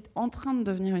collection, c'est en train de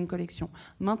devenir une collection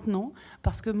maintenant,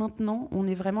 parce que maintenant on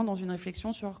est vraiment dans une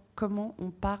réflexion sur comment on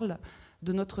parle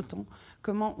de notre temps,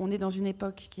 comment on est dans une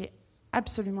époque qui est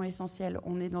absolument essentielle,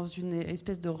 on est dans une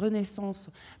espèce de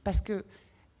renaissance parce que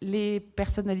les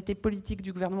personnalités politiques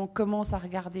du gouvernement commencent à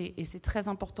regarder, et c'est très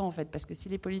important en fait, parce que si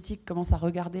les politiques commencent à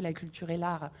regarder la culture et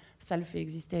l'art, ça le fait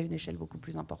exister à une échelle beaucoup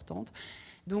plus importante.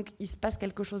 Donc il se passe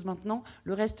quelque chose maintenant.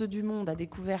 Le reste du monde a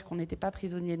découvert qu'on n'était pas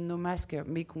prisonnier de nos masques,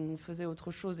 mais qu'on faisait autre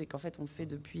chose, et qu'en fait on fait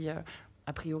depuis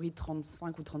a priori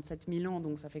 35 ou 37 000 ans,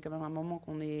 donc ça fait quand même un moment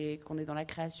qu'on est dans la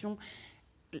création.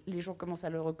 Les gens commencent à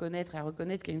le reconnaître et à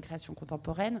reconnaître qu'il y a une création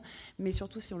contemporaine, mais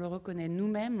surtout si on le reconnaît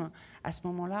nous-mêmes, à ce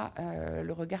moment-là,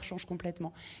 le regard change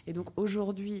complètement. Et donc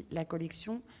aujourd'hui, la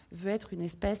collection veut être une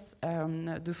espèce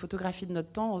de photographie de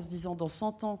notre temps, en se disant dans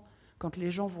 100 ans, quand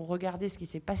les gens vont regarder ce qui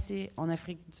s'est passé en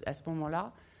Afrique à ce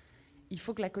moment-là, il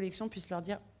faut que la collection puisse leur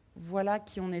dire voilà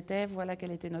qui on était, voilà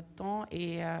quel était notre temps,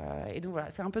 et donc voilà,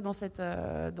 c'est un peu dans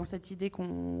cette idée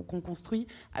qu'on construit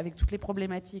avec toutes les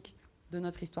problématiques de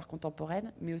notre histoire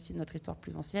contemporaine, mais aussi de notre histoire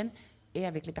plus ancienne, et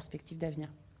avec les perspectives d'avenir.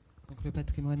 Donc le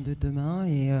patrimoine de demain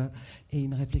et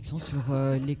une réflexion sur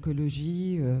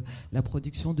l'écologie, la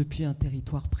production depuis un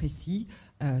territoire précis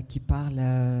qui parle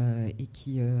et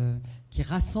qui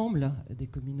rassemble des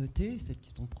communautés, celles qui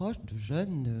sont proches, de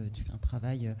jeunes. Tu fais un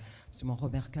travail absolument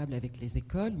remarquable avec les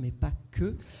écoles, mais pas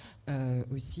que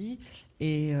aussi.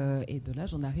 Et de là,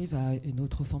 j'en arrive à une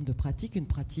autre forme de pratique, une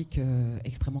pratique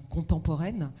extrêmement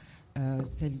contemporaine,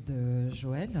 celle de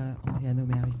Joël, Andriano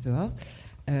Mearisoa.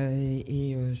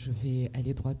 Je vais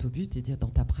aller droit au but et dire dans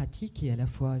ta pratique, qui est à la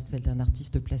fois celle d'un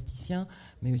artiste plasticien,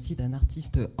 mais aussi d'un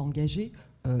artiste engagé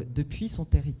depuis son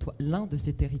territoire, l'un de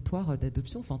ses territoires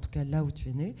d'adoption, enfin en tout cas là où tu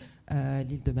es né,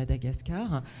 l'île de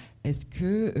Madagascar. Est-ce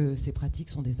que ces pratiques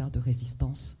sont des arts de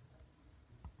résistance?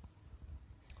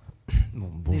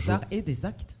 Bonjour. Des arts et des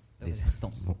actes de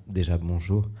résistance. Déjà,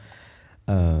 bonjour.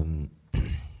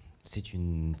 C'est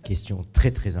une question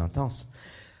très très intense.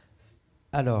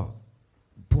 Alors,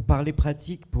 pour parler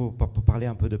pratique, pour parler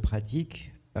un peu de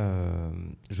pratique,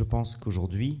 je pense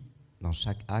qu'aujourd'hui, dans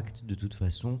chaque acte, de toute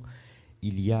façon,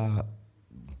 il y a,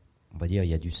 on va dire, il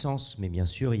y a du sens, mais bien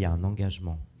sûr, il y a un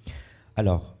engagement.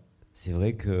 Alors, c'est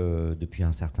vrai que depuis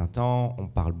un certain temps, on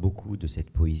parle beaucoup de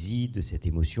cette poésie, de cette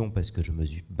émotion, parce que je me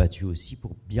suis battu aussi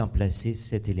pour bien placer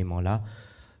cet élément-là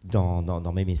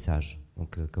dans mes messages.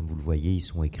 Donc, comme vous le voyez, ils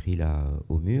sont écrits là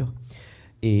au mur.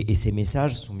 Et ces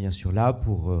messages sont bien sûr là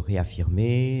pour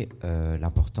réaffirmer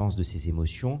l'importance de ces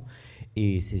émotions,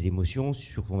 et ces émotions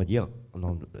sur, on va dire,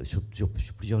 sur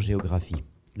plusieurs géographies.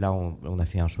 Là, on a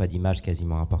fait un choix d'image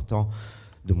quasiment important,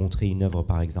 de montrer une œuvre,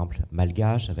 par exemple,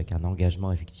 malgache, avec un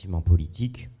engagement effectivement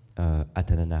politique à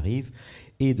Tananarive,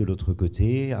 et de l'autre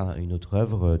côté, une autre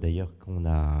œuvre, d'ailleurs, qu'on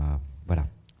a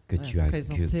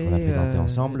présenté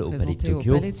ensemble au Palais de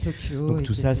Tokyo. Donc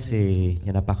tout ça, il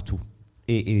y en a partout.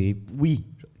 Et oui,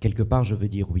 quelque part, je veux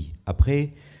dire oui.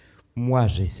 Après, moi,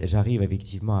 j'arrive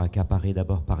effectivement à accaparer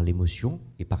d'abord par l'émotion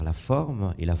et par la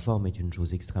forme. Et la forme est une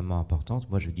chose extrêmement importante.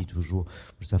 Moi, je dis toujours,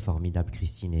 je trouve ça formidable,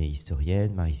 Christine est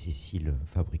historienne, Marie-Cécile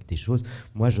fabrique des choses.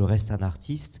 Moi, je reste un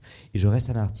artiste, et je reste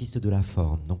un artiste de la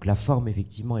forme. Donc la forme,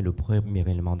 effectivement, est le premier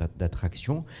élément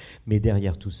d'attraction. Mais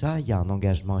derrière tout ça, il y a un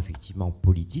engagement, effectivement,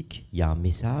 politique. Il y a un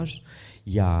message.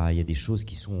 Il y a des choses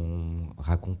qui sont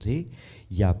racontées.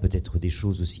 Il y a peut-être des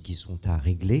choses aussi qui sont à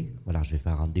régler. Voilà, je vais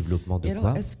faire un développement de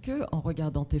alors, est-ce que, en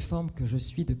regardant tes formes que je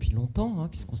suis depuis longtemps,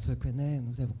 puisqu'on se connaît,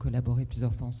 nous avons collaboré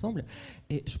plusieurs fois ensemble,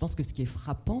 et je pense que ce qui est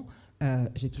frappant,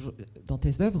 dans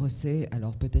tes œuvres, c'est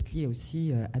alors peut-être lié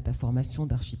aussi à ta formation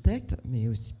d'architecte, mais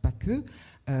aussi pas que.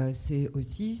 C'est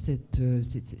aussi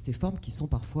ces formes qui sont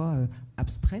parfois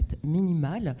abstraites,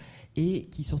 minimales, et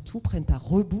qui surtout prennent à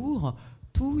rebours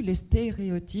tous les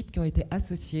stéréotypes qui ont été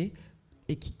associés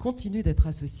et qui continuent d'être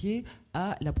associés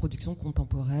à la production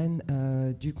contemporaine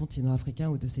du continent africain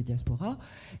ou de ses diasporas.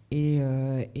 Et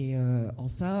en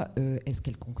ça, est-ce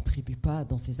qu'elle ne contribue pas,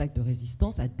 dans ces actes de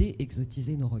résistance, à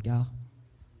déexotiser nos regards ?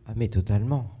 Ah, mais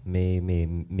totalement.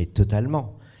 Mais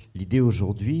totalement. L'idée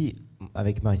aujourd'hui,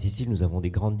 avec Marie-Cécile, nous avons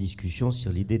des grandes discussions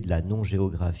sur l'idée de la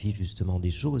non-géographie, justement,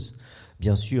 des choses.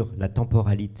 Bien sûr, la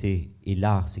temporalité et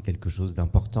l'art, c'est quelque chose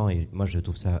d'important, et moi, je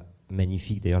trouve ça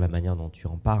magnifique, d'ailleurs, la manière dont tu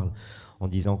en parles, en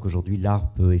disant qu'aujourd'hui,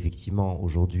 l'art peut effectivement,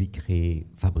 aujourd'hui,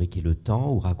 fabriquer le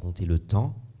temps ou raconter le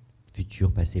temps,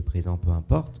 futur, passé, présent, peu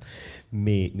importe,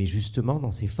 mais justement,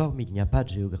 dans ces formes, il n'y a pas de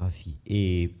géographie.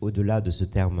 Et au-delà de ce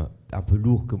terme un peu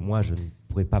lourd que moi, je ne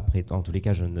pourrais pas prétendre, en tous les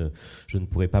cas, je ne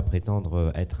pourrais pas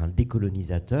prétendre être un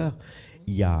décolonisateur.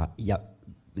 Il y a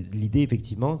l'idée,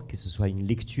 effectivement, que ce soit une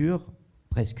lecture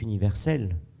presque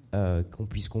universelle, qu'on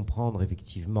puisse comprendre,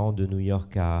 effectivement, de New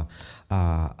York à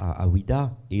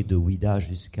Ouida, et de Ouida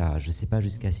jusqu'à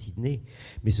Sydney.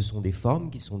 Mais ce sont des formes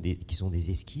qui sont des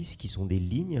esquisses, qui sont des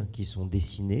lignes, qui sont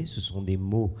dessinées, ce sont des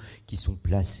mots qui sont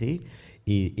placés.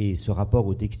 Et ce rapport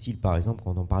au textile, par exemple,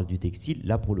 quand on parle du textile,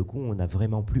 là, pour le coup, on n'a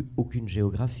vraiment plus aucune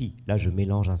géographie. Là, je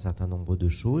mélange un certain nombre de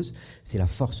choses. C'est la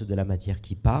force de la matière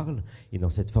qui parle. Et dans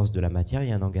cette force de la matière, il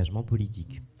y a un engagement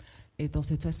politique. Et dans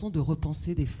cette façon de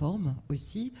repenser des formes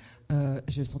aussi,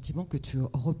 j'ai le sentiment que tu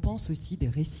repenses aussi des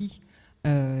récits.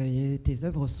 Tes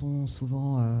œuvres sont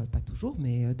souvent, pas toujours,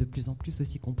 mais de plus en plus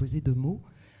aussi composées de mots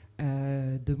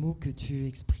que tu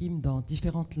exprimes dans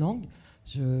différentes langues.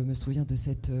 Je me souviens de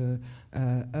cette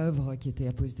œuvre qui était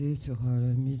apposée sur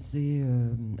un musée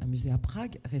à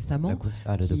Prague récemment. La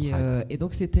Kunsthalle de Prague. Et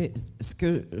donc c'était ce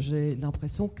que j'ai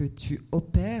l'impression que tu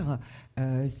opères,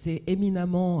 c'est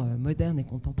éminemment moderne et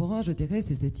contemporain, je dirais,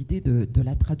 c'est cette idée de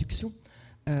la traduction.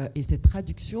 Et cette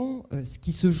traduction, ce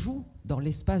qui se joue dans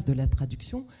l'espace de la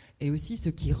traduction, est aussi ce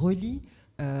qui relie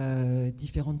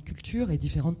différentes cultures et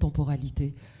différentes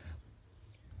temporalités.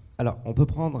 Alors, on peut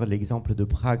prendre l'exemple de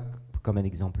Prague comme un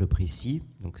exemple précis.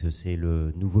 Donc, c'est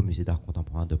le nouveau musée d'art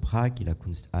contemporain de Prague, la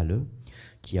Kunsthalle,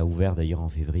 qui a ouvert d'ailleurs en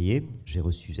février. J'ai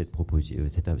reçu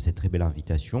cette très belle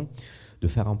invitation de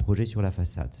faire un projet sur la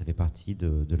façade. Ça fait partie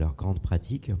de leur grande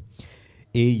pratique.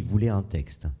 Et ils voulaient un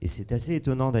texte. Et c'est assez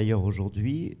étonnant d'ailleurs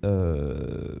aujourd'hui.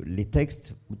 Les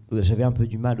textes, j'avais un peu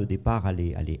du mal au départ à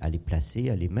les placer,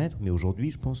 à les mettre. Mais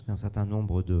aujourd'hui, je pense qu'un certain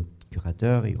nombre de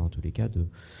curateurs et en tous les cas de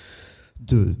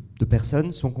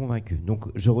personnes sont convaincues. Donc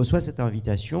je reçois cette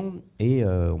invitation et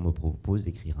on me propose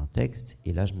d'écrire un texte.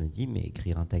 Et là je me dis, mais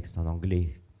écrire un texte en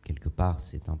anglais, quelque part,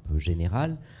 c'est un peu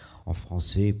général. En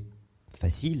français,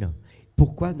 facile.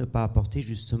 Pourquoi ne pas apporter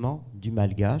justement du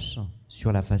malgache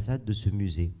sur la façade de ce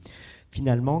musée ?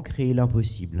 Finalement, créer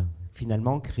l'impossible.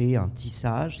 Finalement, créer un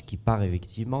tissage qui part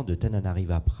effectivement de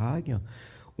Tananarive à Prague,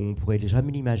 où on ne pourrait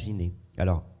jamais l'imaginer.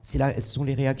 Alors, ce sont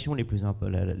les réactions les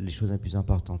choses les plus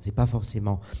importantes. Ce n'est pas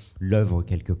forcément l'œuvre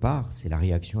quelque part, c'est la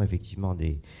réaction effectivement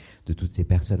de toutes ces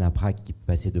personnes à Prague qui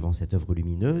passaient devant cette œuvre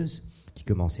lumineuse, qui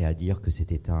commençaient à dire que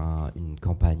c'était une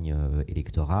campagne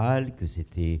électorale, que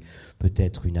c'était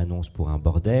peut-être une annonce pour un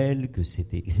bordel, que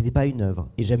c'était pas une œuvre.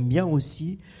 Et j'aime bien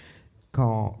aussi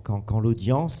quand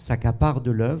l'audience s'accapare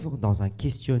de l'œuvre dans un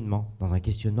questionnement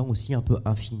aussi un peu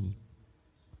infini.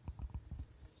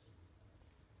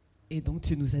 Et donc,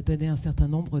 tu nous as donné un certain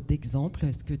nombre d'exemples.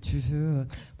 Est-ce que tu veux...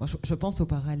 Moi, je pense au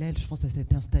parallèle, je pense à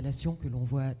cette installation que l'on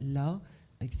voit là,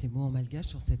 avec ces mots en malgache,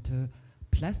 sur cette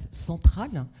place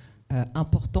centrale,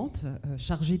 importante,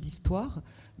 chargée d'histoire,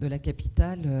 de la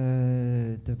capitale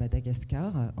de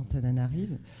Madagascar,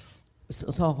 Antananarive.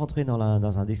 Sans rentrer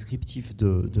dans un descriptif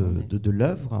de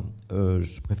l'œuvre,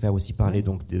 je préfère aussi parler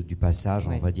donc du passage,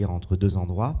 on va dire, entre deux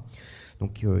endroits.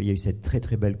 Donc il y a eu cette très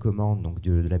très belle commande donc,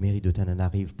 de la mairie de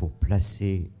Tananarive pour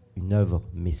placer une œuvre,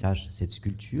 message, cette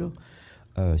sculpture,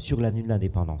 sur l'avenue de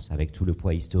l'Indépendance, avec tout le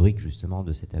poids historique justement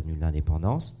de cette avenue de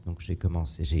l'Indépendance. Donc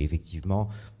j'ai effectivement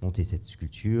monté cette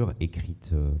sculpture,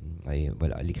 écrite, et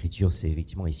voilà, l'écriture c'est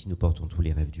effectivement ici nous portons tous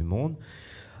les rêves du monde,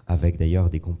 avec d'ailleurs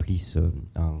des complices,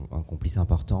 un complice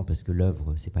important parce que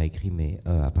l'œuvre c'est pas écrit mais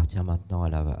appartient maintenant à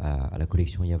la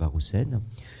collection Yavaroussen,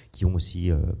 qui ont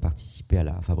aussi participé à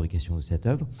la fabrication de cette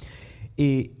œuvre.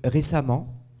 Et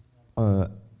récemment,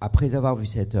 après avoir vu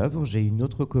cette œuvre, j'ai une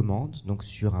autre commande donc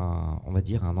sur on va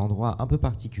dire un endroit un peu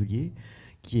particulier,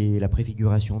 qui est la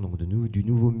préfiguration donc du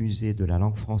nouveau musée de la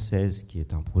langue française, qui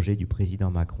est un projet du président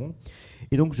Macron.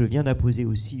 Et donc je viens d'apposer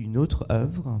aussi une autre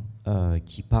œuvre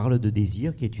qui parle de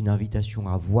désir, qui est une invitation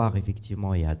à voir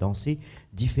effectivement et à danser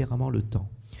différemment le temps.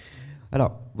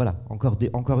 Alors voilà,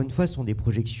 encore une fois, ce sont des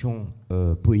projections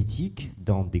poétiques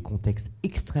dans des contextes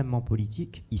extrêmement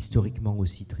politiques, historiquement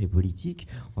aussi très politiques,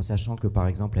 en sachant que par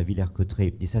exemple à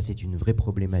Villers-Cotterêts, et ça c'est une vraie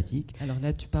problématique. Alors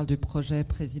là tu parles du projet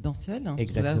présidentiel, hein,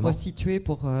 exactement. Tu l'as resitué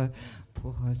pour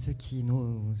ceux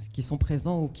qui sont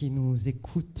présents ou qui nous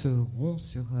écouteront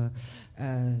sur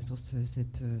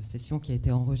cette session qui a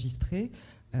été enregistrée.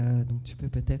 Donc tu peux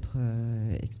peut-être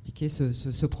expliquer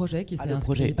ce projet qui s'est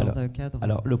inscrit dans un cadre...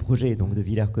 Alors le projet donc, de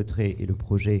Villers-Cotterêts est le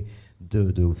projet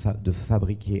de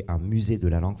fabriquer un musée de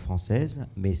la langue française,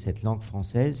 mais cette langue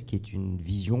française qui est une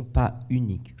vision pas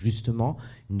unique, justement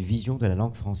une vision de la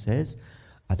langue française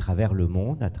à travers le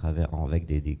monde, avec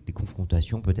des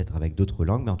confrontations peut-être avec d'autres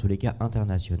langues, mais en tous les cas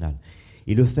internationales.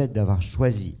 Et le fait d'avoir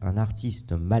choisi un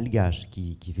artiste malgache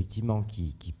qui effectivement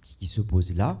qui se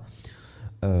pose là,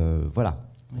 voilà,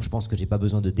 Je pense que je n'ai pas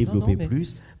besoin de développer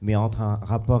plus, mais entre un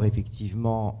rapport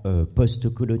effectivement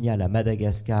post-colonial à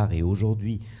Madagascar et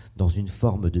aujourd'hui dans une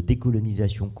forme de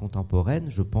décolonisation contemporaine,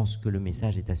 je pense que le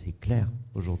message est assez clair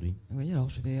aujourd'hui. Oui, alors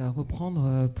je vais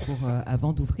reprendre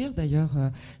avant d'ouvrir d'ailleurs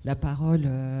la parole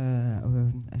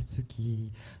à ceux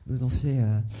qui nous ont fait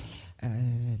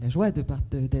la joie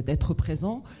d'être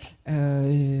présents.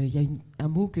 Il y a un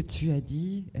mot que tu as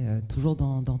dit, toujours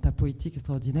dans ta poétique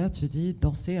extraordinaire, tu dis «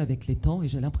 danser avec les temps » et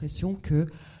j'ai l'impression que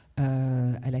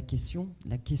à la question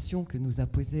que nous a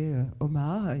posée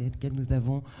Omar et que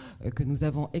nous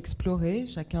avons explorée,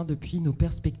 chacun depuis nos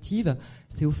perspectives,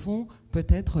 c'est au fond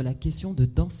peut-être la question de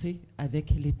danser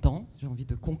avec les temps. J'ai envie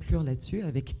de conclure là-dessus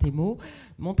avec tes mots.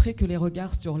 Montrer que les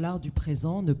regards sur l'art du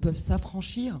présent ne peuvent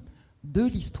s'affranchir de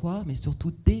l'histoire, mais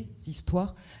surtout des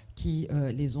histoires qui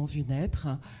les ont vues naître.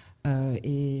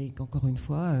 Et qu'encore une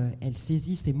fois, elle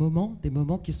saisit des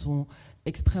moments qui sont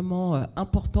extrêmement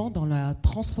importants dans la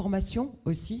transformation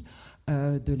aussi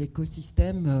de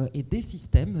l'écosystème et des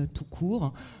systèmes tout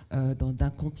court, d'un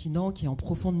continent qui est en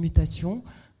profonde mutation.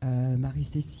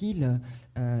 Marie-Cécile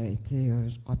était,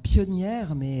 je crois,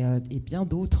 pionnière, et bien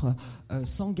d'autres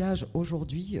s'engagent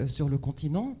aujourd'hui sur le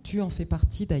continent. Tu en fais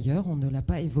partie d'ailleurs, on ne l'a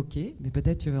pas évoqué, mais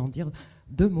peut-être tu veux en dire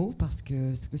 2 mots parce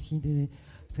que c'est aussi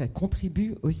ça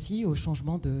contribue aussi au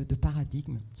changement de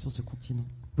paradigme sur ce continent.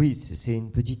 Oui, c'est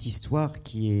une petite histoire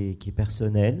qui est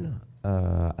personnelle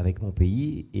avec mon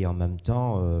pays et en même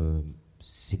temps,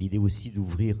 c'est l'idée aussi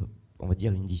d'ouvrir, on va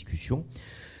dire, une discussion.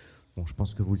 Bon, je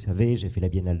pense que vous le savez, j'ai fait la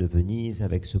Biennale de Venise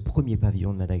avec ce premier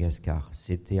pavillon de Madagascar.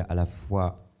 C'était à la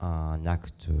fois un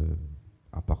acte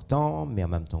important, mais en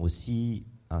même temps aussi,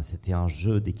 c'était un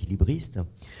jeu d'équilibriste.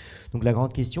 Donc la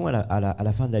grande question à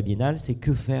la fin de la Biennale, c'est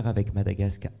que faire avec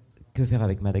Madagascar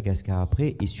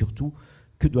après, et surtout,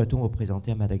 que doit-on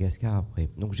représenter à Madagascar après?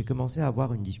 Donc j'ai commencé à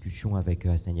avoir une discussion avec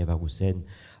Asnania Varoussen,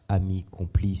 ami,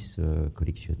 complice,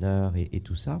 collectionneur et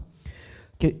tout ça.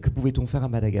 Que pouvait-on faire à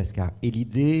Madagascar? Et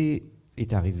l'idée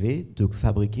est arrivée de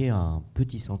fabriquer un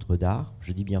petit centre d'art.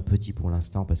 Je dis bien petit pour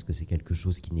l'instant parce que c'est quelque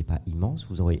chose qui n'est pas immense.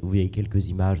 Vous voyez quelques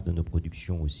images de nos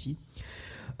productions aussi.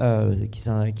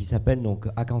 Qui s'appelle donc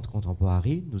Account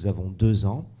Contemporary. Nous avons 2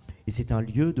 ans et c'est un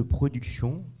lieu de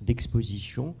production,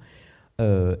 d'exposition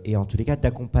et en tous les cas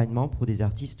d'accompagnement pour des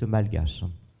artistes malgaches.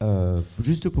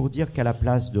 Juste pour dire qu'à la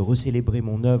place de recélébrer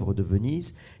mon œuvre de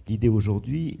Venise,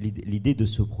 l'idée de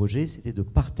ce projet, c'était de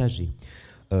partager,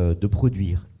 de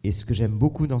produire. Et ce que j'aime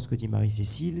beaucoup dans ce que dit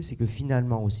Marie-Cécile, c'est que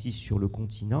finalement aussi sur le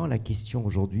continent, la question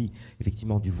aujourd'hui,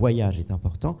 effectivement, du voyage est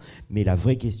important, mais la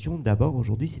vraie question d'abord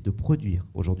aujourd'hui, c'est de produire.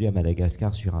 Aujourd'hui à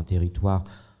Madagascar, sur un territoire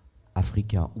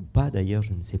africain ou pas d'ailleurs,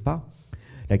 je ne sais pas,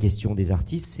 la question des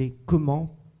artistes, c'est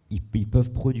comment ils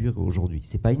peuvent produire aujourd'hui.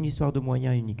 C'est pas une histoire de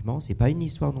moyens uniquement, c'est pas une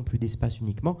histoire non plus d'espace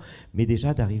uniquement, mais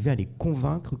déjà d'arriver à les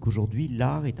convaincre qu'aujourd'hui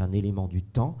l'art est un élément du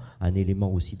temps, un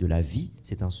élément aussi de la vie,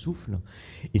 c'est un souffle.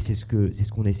 Et c'est ce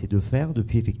qu'on essaie de faire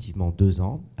depuis effectivement 2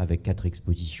 ans avec 4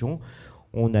 expositions.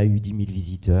 On a eu 10 000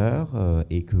 visiteurs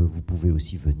et que vous pouvez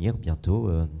aussi venir bientôt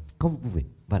quand vous pouvez.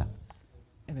 Voilà.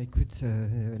 Eh bien, écoute,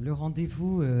 le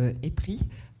rendez-vous est pris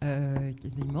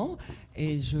quasiment,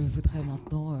 et je voudrais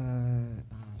maintenant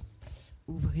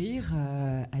ouvrir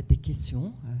à des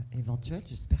questions éventuelles,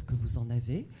 j'espère que vous en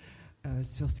avez,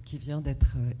 sur ce qui vient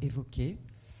d'être évoqué.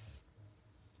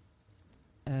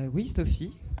 Oui,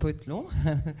 Sophie Potelon,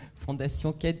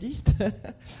 Fondation Cadiste.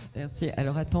 Merci.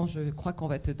 Alors attends, je crois qu'on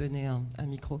va te donner un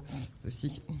micro,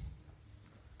 Sophie.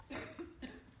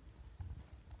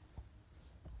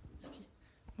 Merci.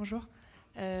 Bonjour.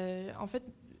 En fait,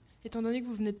 étant donné que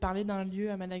vous venez de parler d'un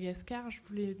lieu à Madagascar, je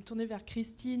voulais me tourner vers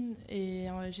Christine et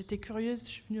j'étais curieuse, je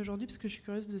suis venue aujourd'hui parce que je suis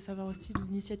curieuse de savoir aussi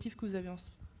l'initiative que vous avez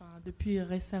depuis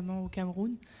récemment au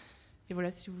Cameroun. Et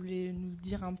voilà, si vous voulez nous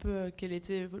dire un peu quel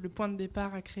était le point de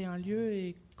départ à créer un lieu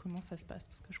et comment ça se passe,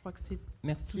 parce que je crois que c'est...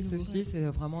 Merci Sophie, c'est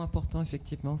vraiment important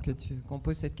effectivement qu'on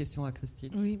pose cette question à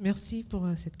Christine. Oui, merci pour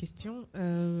cette question.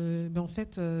 En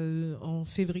fait, en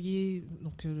février,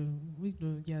 donc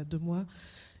il y a 2 mois,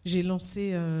 j'ai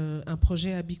lancé un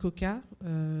projet à Bikoka,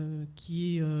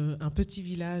 qui est un petit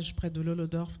village près de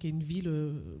Lolodorf, qui est une ville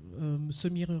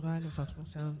semi-rurale, enfin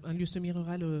c'est un lieu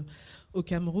semi-rural au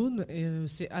Cameroun. Et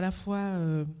c'est à la fois...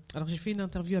 alors j'ai fait une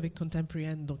interview avec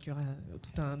Contemporary, donc il y aura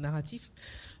tout un narratif,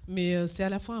 mais c'est à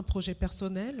la fois un projet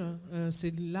personnel,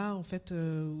 c'est là en fait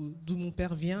d'où mon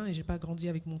père vient, et j'ai pas grandi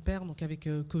avec mon père, donc avec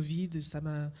Covid,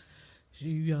 j'ai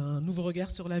eu un nouveau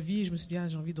regard sur la vie et je me suis dit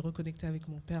j'ai envie de reconnecter avec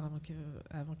mon père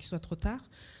avant qu'il soit trop tard.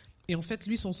 Et en fait,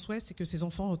 lui, son souhait, c'est que ses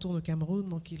enfants retournent au Cameroun.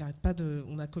 Donc, il arrête pas de.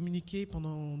 On a communiqué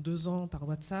pendant 2 ans par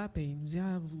WhatsApp et il nous disait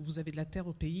vous avez de la terre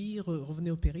au pays,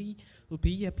 revenez au pays. Au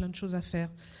pays, il y a plein de choses à faire.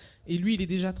 Et lui, il est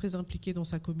déjà très impliqué dans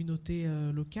sa communauté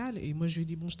locale. Et moi, je lui ai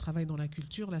dit je travaille dans la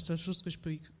culture. La seule chose que je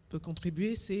peux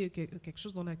contribuer, c'est quelque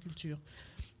chose dans la culture.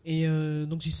 Et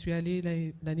donc, j'y suis allée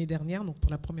l'année dernière. Donc,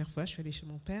 pour la première fois, je suis allée chez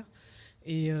mon père.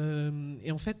 Et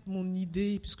en fait, mon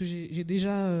idée, puisque je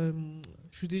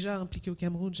suis déjà impliquée au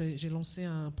Cameroun, j'ai lancé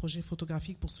un projet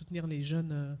photographique pour soutenir les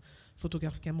jeunes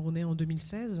photographes camerounais en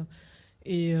 2016.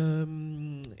 Et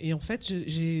en fait,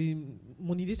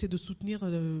 mon idée, c'est de soutenir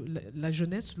la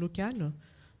jeunesse locale,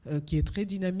 qui est très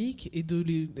dynamique, et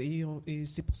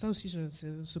c'est pour ça aussi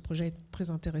ce projet est très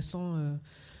intéressant.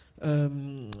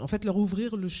 En fait, leur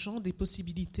ouvrir le champ des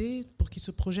possibilités pour qu'ils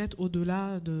se projettent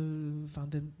au-delà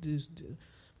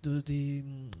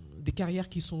des carrières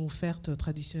qui sont offertes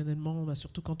traditionnellement,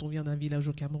 surtout quand on vient d'un village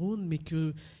au Cameroun, mais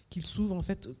qu'ils s'ouvrent, en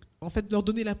fait, leur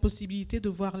donner la possibilité de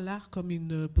voir l'art comme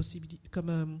une possibilité,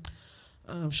 comme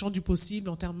un champ du possible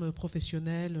en termes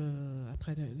professionnels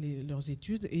après leurs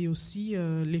études, et aussi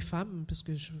les femmes, parce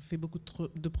que je fais beaucoup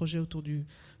de projets autour du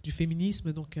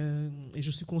féminisme, donc, et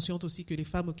je suis consciente aussi que les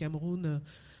femmes au Cameroun,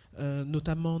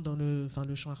 notamment dans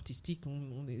le champ artistique,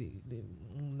 on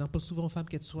impose souvent aux femmes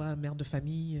qu'elles soient mères de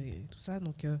famille et tout ça,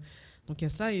 donc il y a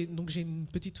ça, et donc j'ai une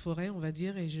petite forêt, on va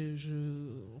dire, et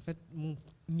en fait, mon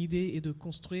idée est de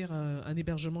construire un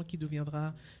hébergement qui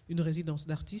deviendra une résidence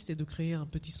d'artistes et de créer un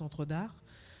petit centre d'art.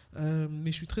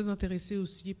 Mais je suis très intéressée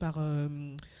aussi par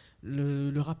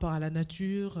le rapport à la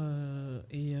nature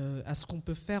et à ce qu'on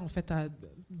peut faire, en fait, à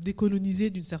décoloniser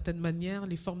d'une certaine manière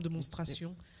les formes de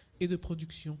monstration et de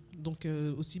production. Donc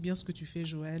aussi bien ce que tu fais,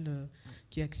 Joël,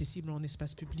 qui est accessible en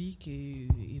espace public,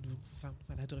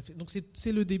 donc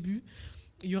c'est le début.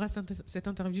 Il y aura cette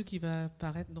interview qui va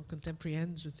paraître dans Contemporary End,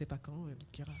 je ne sais pas quand. Donc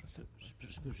il y aura ça.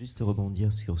 Je peux juste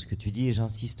rebondir sur ce que tu dis, et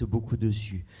j'insiste beaucoup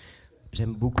dessus.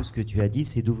 J'aime beaucoup ce que tu as dit,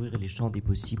 c'est d'ouvrir les champs des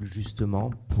possibles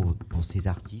justement pour ces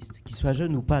artistes, qu'ils soient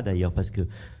jeunes ou pas d'ailleurs, parce que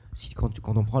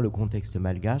quand on prend le contexte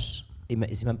malgache, et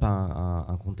c'est même pas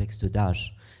un contexte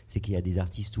d'âge, c'est qu'il y a des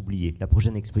artistes oubliés. La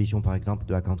prochaine exposition, par exemple,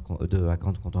 de Akant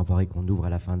Contemporary qu'on ouvre à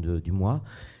la fin du mois,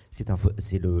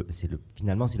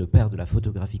 finalement, c'est le père de la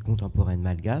photographie contemporaine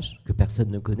malgache que personne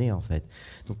ne connaît, en fait.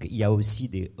 Donc, il y a aussi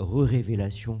des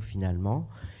révélations, finalement,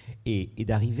 et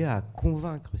d'arriver à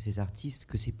convaincre ces artistes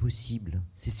que c'est possible.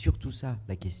 C'est surtout ça,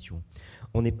 la question.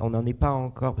 On n'en est pas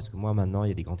encore, parce que moi, maintenant, il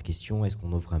y a des grandes questions. Est-ce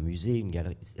qu'on ouvre un musée, une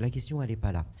galerie ? La question, elle n'est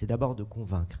pas là. C'est d'abord de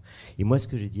convaincre. Et moi, ce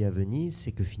que j'ai dit à Venise,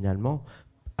 c'est que finalement,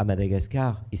 à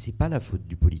Madagascar, et c'est pas la faute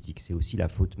du politique, c'est aussi la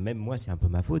faute, même moi c'est un peu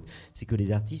ma faute, c'est que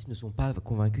les artistes ne sont pas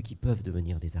convaincus qu'ils peuvent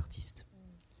devenir des artistes.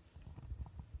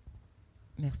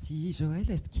 Merci Joël.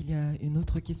 Est-ce qu'il y a une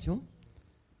autre question ?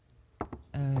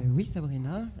 Oui,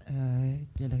 Sabrina,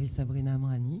 Galerie Sabrina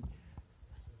Amrani.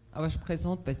 Je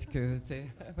présente parce que c'est...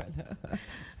 Voilà.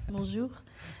 Bonjour.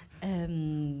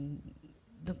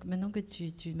 Donc maintenant que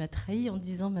tu m'as trahi en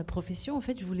disant ma profession, en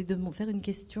fait, je voulais faire une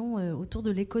question autour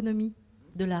de l'économie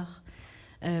de l'art.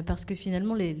 Parce que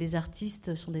finalement, les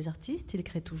artistes sont des artistes, ils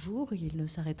créent toujours, ils ne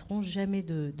s'arrêteront jamais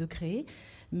de créer.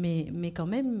 Mais quand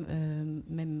même,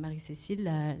 même Marie-Cécile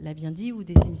l'a bien dit, ou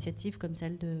des initiatives comme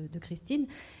celle de Christine,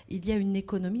 il y a une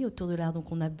économie autour de l'art.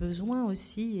 Donc on a besoin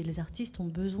aussi, et les artistes ont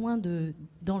besoin,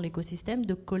 dans l'écosystème,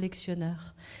 de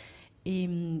collectionneurs.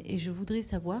 Et je voudrais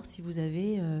savoir si vous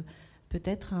avez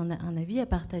peut-être un avis à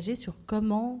partager sur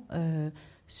comment...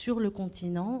 sur le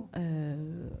continent,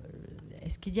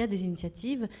 est-ce qu'il y a des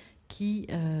initiatives qui,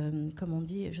 comment on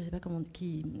dit, je sais pas comment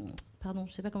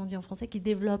dire en français, qui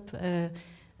développent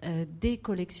des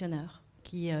collectionneurs,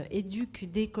 qui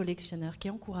éduquent des collectionneurs, qui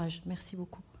encouragent. Merci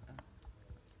beaucoup.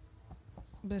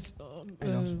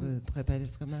 Alors, je voudrais pas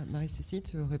laisser Marie-Cécile,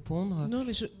 tu veux répondre ? Non,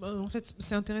 mais en fait,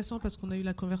 c'est intéressant parce qu'on a eu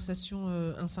la conversation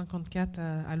 1,54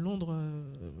 à Londres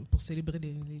pour célébrer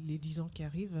les 10 ans qui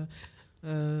arrivent.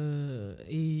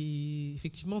 Et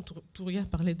effectivement, Touria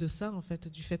parlait de ça, en fait,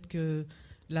 du fait que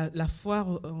la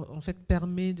foire en fait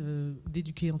permet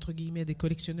d'éduquer entre guillemets des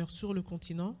collectionneurs sur le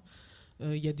continent.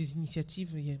 Il y a des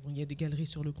initiatives, il y a des galeries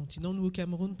sur le continent. Nous, au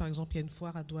Cameroun, par exemple, il y a une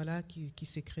foire à Douala qui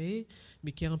s'est créée,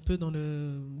 mais qui est un peu dans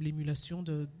l'émulation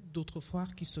d'autres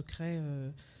foires qui se créent,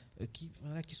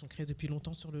 qui sont créées depuis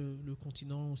longtemps sur le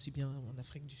continent, aussi bien en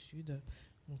Afrique du Sud.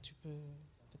 Donc tu peux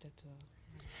peut-être...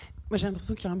 Moi, j'ai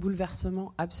l'impression qu'il y a un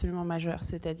bouleversement absolument majeur.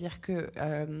 C'est-à-dire que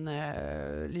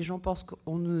les gens pensent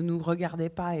qu'on ne nous regardait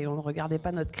pas et on ne regardait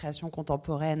pas notre création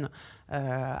contemporaine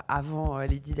avant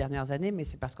les 10 dernières années, mais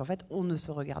c'est parce qu'en fait, on ne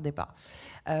se regardait pas.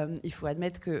 Il faut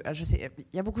admettre que, je sais,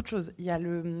 il y a beaucoup de choses. Il y a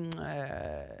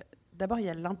D'abord, il y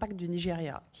a l'impact du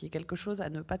Nigeria, qui est quelque chose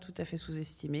à ne pas tout à fait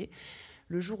sous-estimer.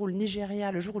 Le jour où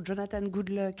Jonathan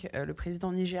Goodluck, le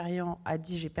président nigérian, a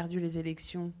dit « j'ai perdu les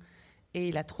élections » et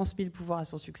il a transmis le pouvoir à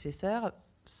son successeur,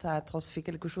 ça a fait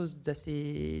quelque chose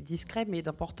d'assez discret, mais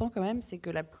d'important quand même, c'est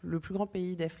que le plus grand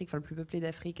pays d'Afrique, le plus peuplé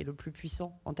d'Afrique et le plus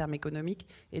puissant en termes économiques,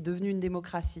 est devenu une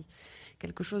démocratie.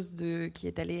 Quelque chose qui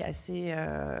est allé assez...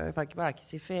 qui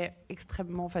s'est fait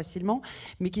extrêmement facilement,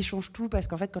 mais qui change tout, parce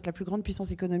qu'en fait, quand la plus grande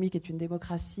puissance économique est une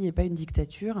démocratie et pas une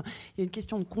dictature, il y a une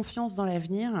question de confiance dans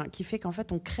l'avenir qui fait qu'en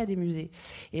fait, on crée des musées.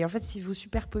 Et en fait, si vous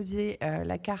superposez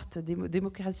la carte des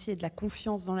démocratie et de la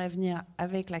confiance dans l'avenir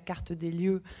avec la carte des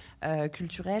lieux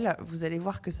culturels, vous allez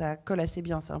voir que ça colle assez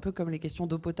bien. C'est un peu comme les questions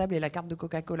d'eau potable et la carte de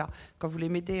Coca-Cola. Quand vous les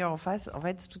mettez en face, en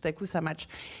fait, tout à coup, ça match.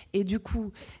 Et du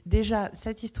coup, déjà,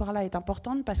 cette histoire-là est importante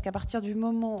parce qu'à partir du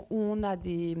moment où on a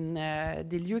des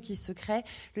lieux qui se créent,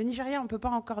 le Nigeria, on ne peut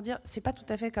pas encore dire, c'est pas tout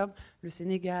à fait comme le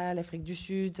Sénégal, l'Afrique du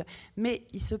Sud, mais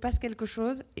il se passe quelque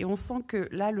chose et on sent que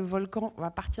là, le volcan va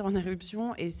partir en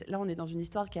éruption et là, on est dans une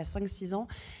histoire qui a 5-6 ans.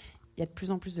 Il y a de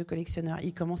plus en plus de collectionneurs.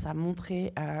 Ils commencent à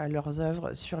montrer leurs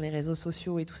œuvres sur les réseaux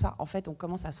sociaux et tout ça. En fait, on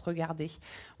commence à se regarder.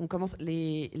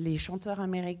 Les chanteurs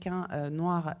américains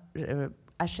noirs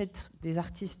achètent des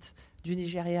artistes du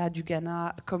Nigeria, du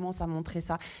Ghana, commencent à montrer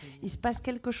ça. Il se passe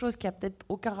quelque chose qui n'a peut-être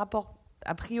aucun rapport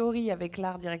a priori avec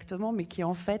l'art directement, mais qui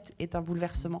en fait est un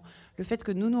bouleversement. Le fait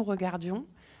que nous regardions,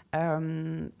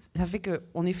 ça fait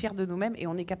qu'on est fiers de nous-mêmes et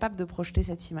on est capable de projeter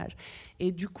cette image.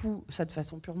 Et du coup, ça de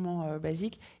façon purement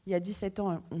basique, il y a 17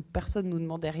 ans, personne ne nous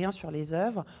demandait rien sur les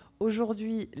œuvres.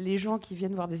 Aujourd'hui, les gens qui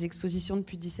viennent voir des expositions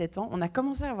depuis 17 ans, on a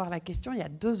commencé à avoir la question il y a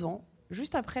 2 ans,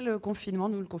 juste après le confinement.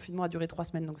 Nous, le confinement a duré 3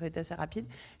 semaines, donc ça a été assez rapide.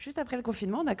 Juste après le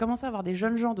confinement, on a commencé à avoir des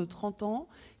jeunes gens de 30 ans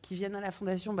qui viennent à la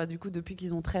Fondation du coup, depuis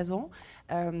qu'ils ont 13 ans,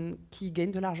 qui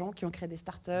gagnent de l'argent, qui ont créé des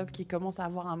startups, qui commencent à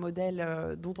avoir un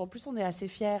modèle dont en plus on est assez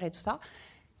fiers et tout ça,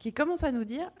 qui commencent à nous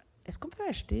dire... Est-ce qu'on peut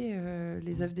acheter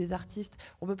les œuvres des artistes ?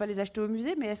 On ne peut pas les acheter au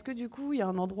musée, mais est-ce que du coup, il y a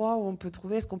un endroit où on peut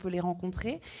trouver, est-ce qu'on peut les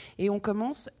rencontrer ? Et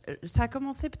ça a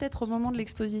commencé peut-être au moment de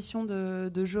l'exposition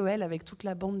de Joël, avec toute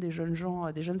la bande des jeunes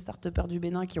gens, des jeunes start-upers du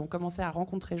Bénin qui ont commencé à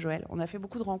rencontrer Joël. On a fait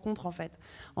beaucoup de rencontres, en fait,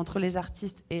 entre les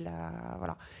artistes et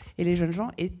les jeunes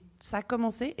gens. Et ça a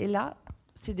commencé, et là,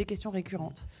 c'est des questions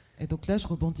récurrentes. Et donc là, je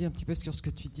rebondis un petit peu sur ce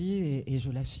que tu dis, et je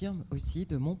l'affirme aussi,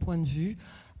 de mon point de vue,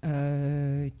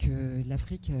 que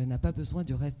l'Afrique n'a pas besoin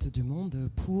du reste du monde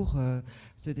pour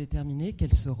se déterminer,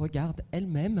 qu'elle se regarde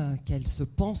elle-même, qu'elle se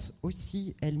pense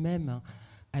aussi elle-même.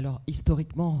 Alors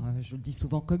historiquement, je le dis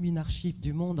souvent, comme une archive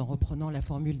du monde en reprenant la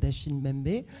formule d'Achille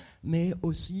Mbembe, mais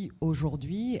aussi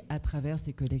aujourd'hui à travers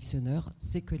ses collectionneurs,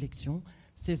 ses collections,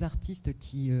 ces artistes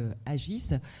qui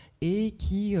agissent et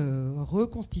qui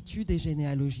reconstituent des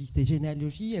généalogies. Ces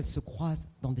généalogies, elles se croisent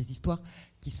dans des histoires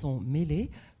qui sont mêlées,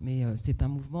 mais c'est un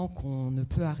mouvement qu'on ne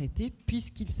peut arrêter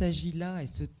puisqu'il s'agit là, et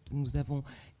ce que nous avons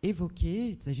évoqué,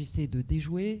 il s'agissait de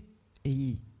déjouer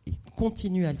et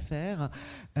continue à le faire,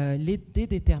 des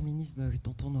déterminismes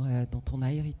dont on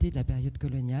a hérité de la période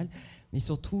coloniale, mais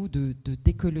surtout de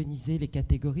décoloniser les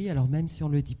catégories. Alors même si on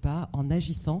ne le dit pas, en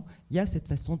agissant, il y a cette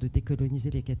façon de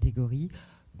décoloniser les catégories,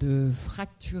 de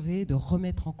fracturer, de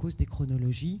remettre en cause des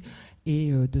chronologies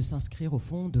et de s'inscrire au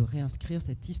fond, de réinscrire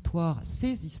cette histoire,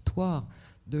 ces histoires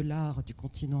de l'art du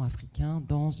continent africain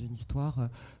dans une histoire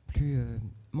plus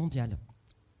mondiale.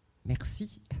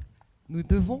 Merci. Nous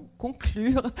devons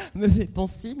conclure, me fait-on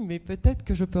signe, mais peut-être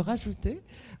que je peux rajouter.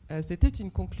 C'était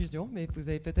une conclusion, mais vous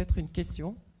avez peut-être une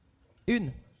question. Une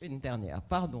dernière,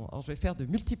 pardon. Alors je vais faire de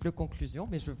multiples conclusions,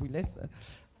 mais je vous laisse.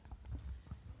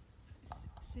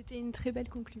 C'était une très belle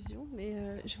conclusion, mais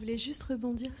je voulais juste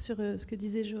rebondir sur ce que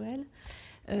disait Joël.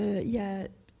 Il y a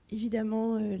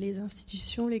évidemment les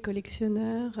institutions, les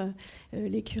collectionneurs,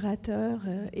 les curateurs,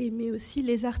 mais aussi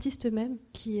les artistes eux-mêmes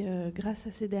qui, grâce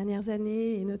à ces dernières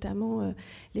années, et notamment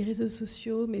les réseaux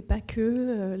sociaux, mais pas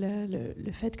que,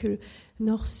 le fait que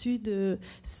Nord-Sud,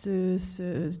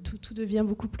 tout devient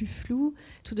beaucoup plus flou,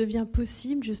 tout devient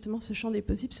possible, justement ce champ des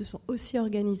possibles se sont aussi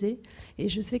organisés. Et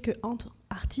je sais qu'entre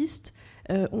artistes,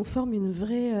 on forme une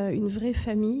vraie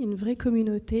famille, une vraie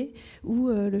communauté où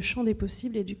le champ des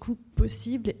possibles est du coup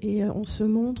possible et on se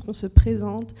montre, on se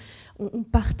présente, on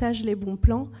partage les bons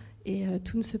plans et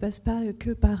tout ne se passe pas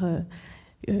que par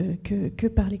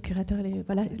les curateurs.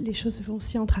 Les choses se font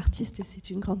aussi entre artistes et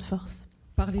c'est une grande force.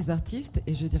 par les artistes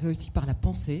et je dirais aussi par la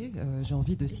pensée. J'ai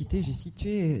envie de citer, j'ai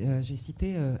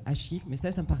cité Achille, mais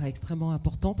ça me paraît extrêmement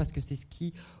important parce que c'est ce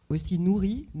qui aussi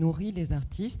nourrit les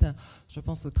artistes. Je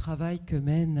pense au travail que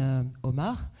mène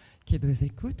Omar, qui nous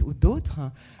écoute, ou d'autres,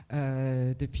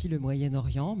 depuis le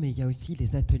Moyen-Orient, mais il y a aussi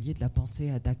les ateliers de la pensée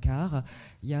à Dakar.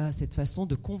 Il y a cette façon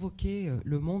de convoquer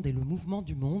le monde et le mouvement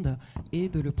du monde et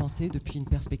de le penser depuis une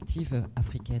perspective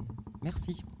africaine.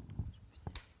 Merci.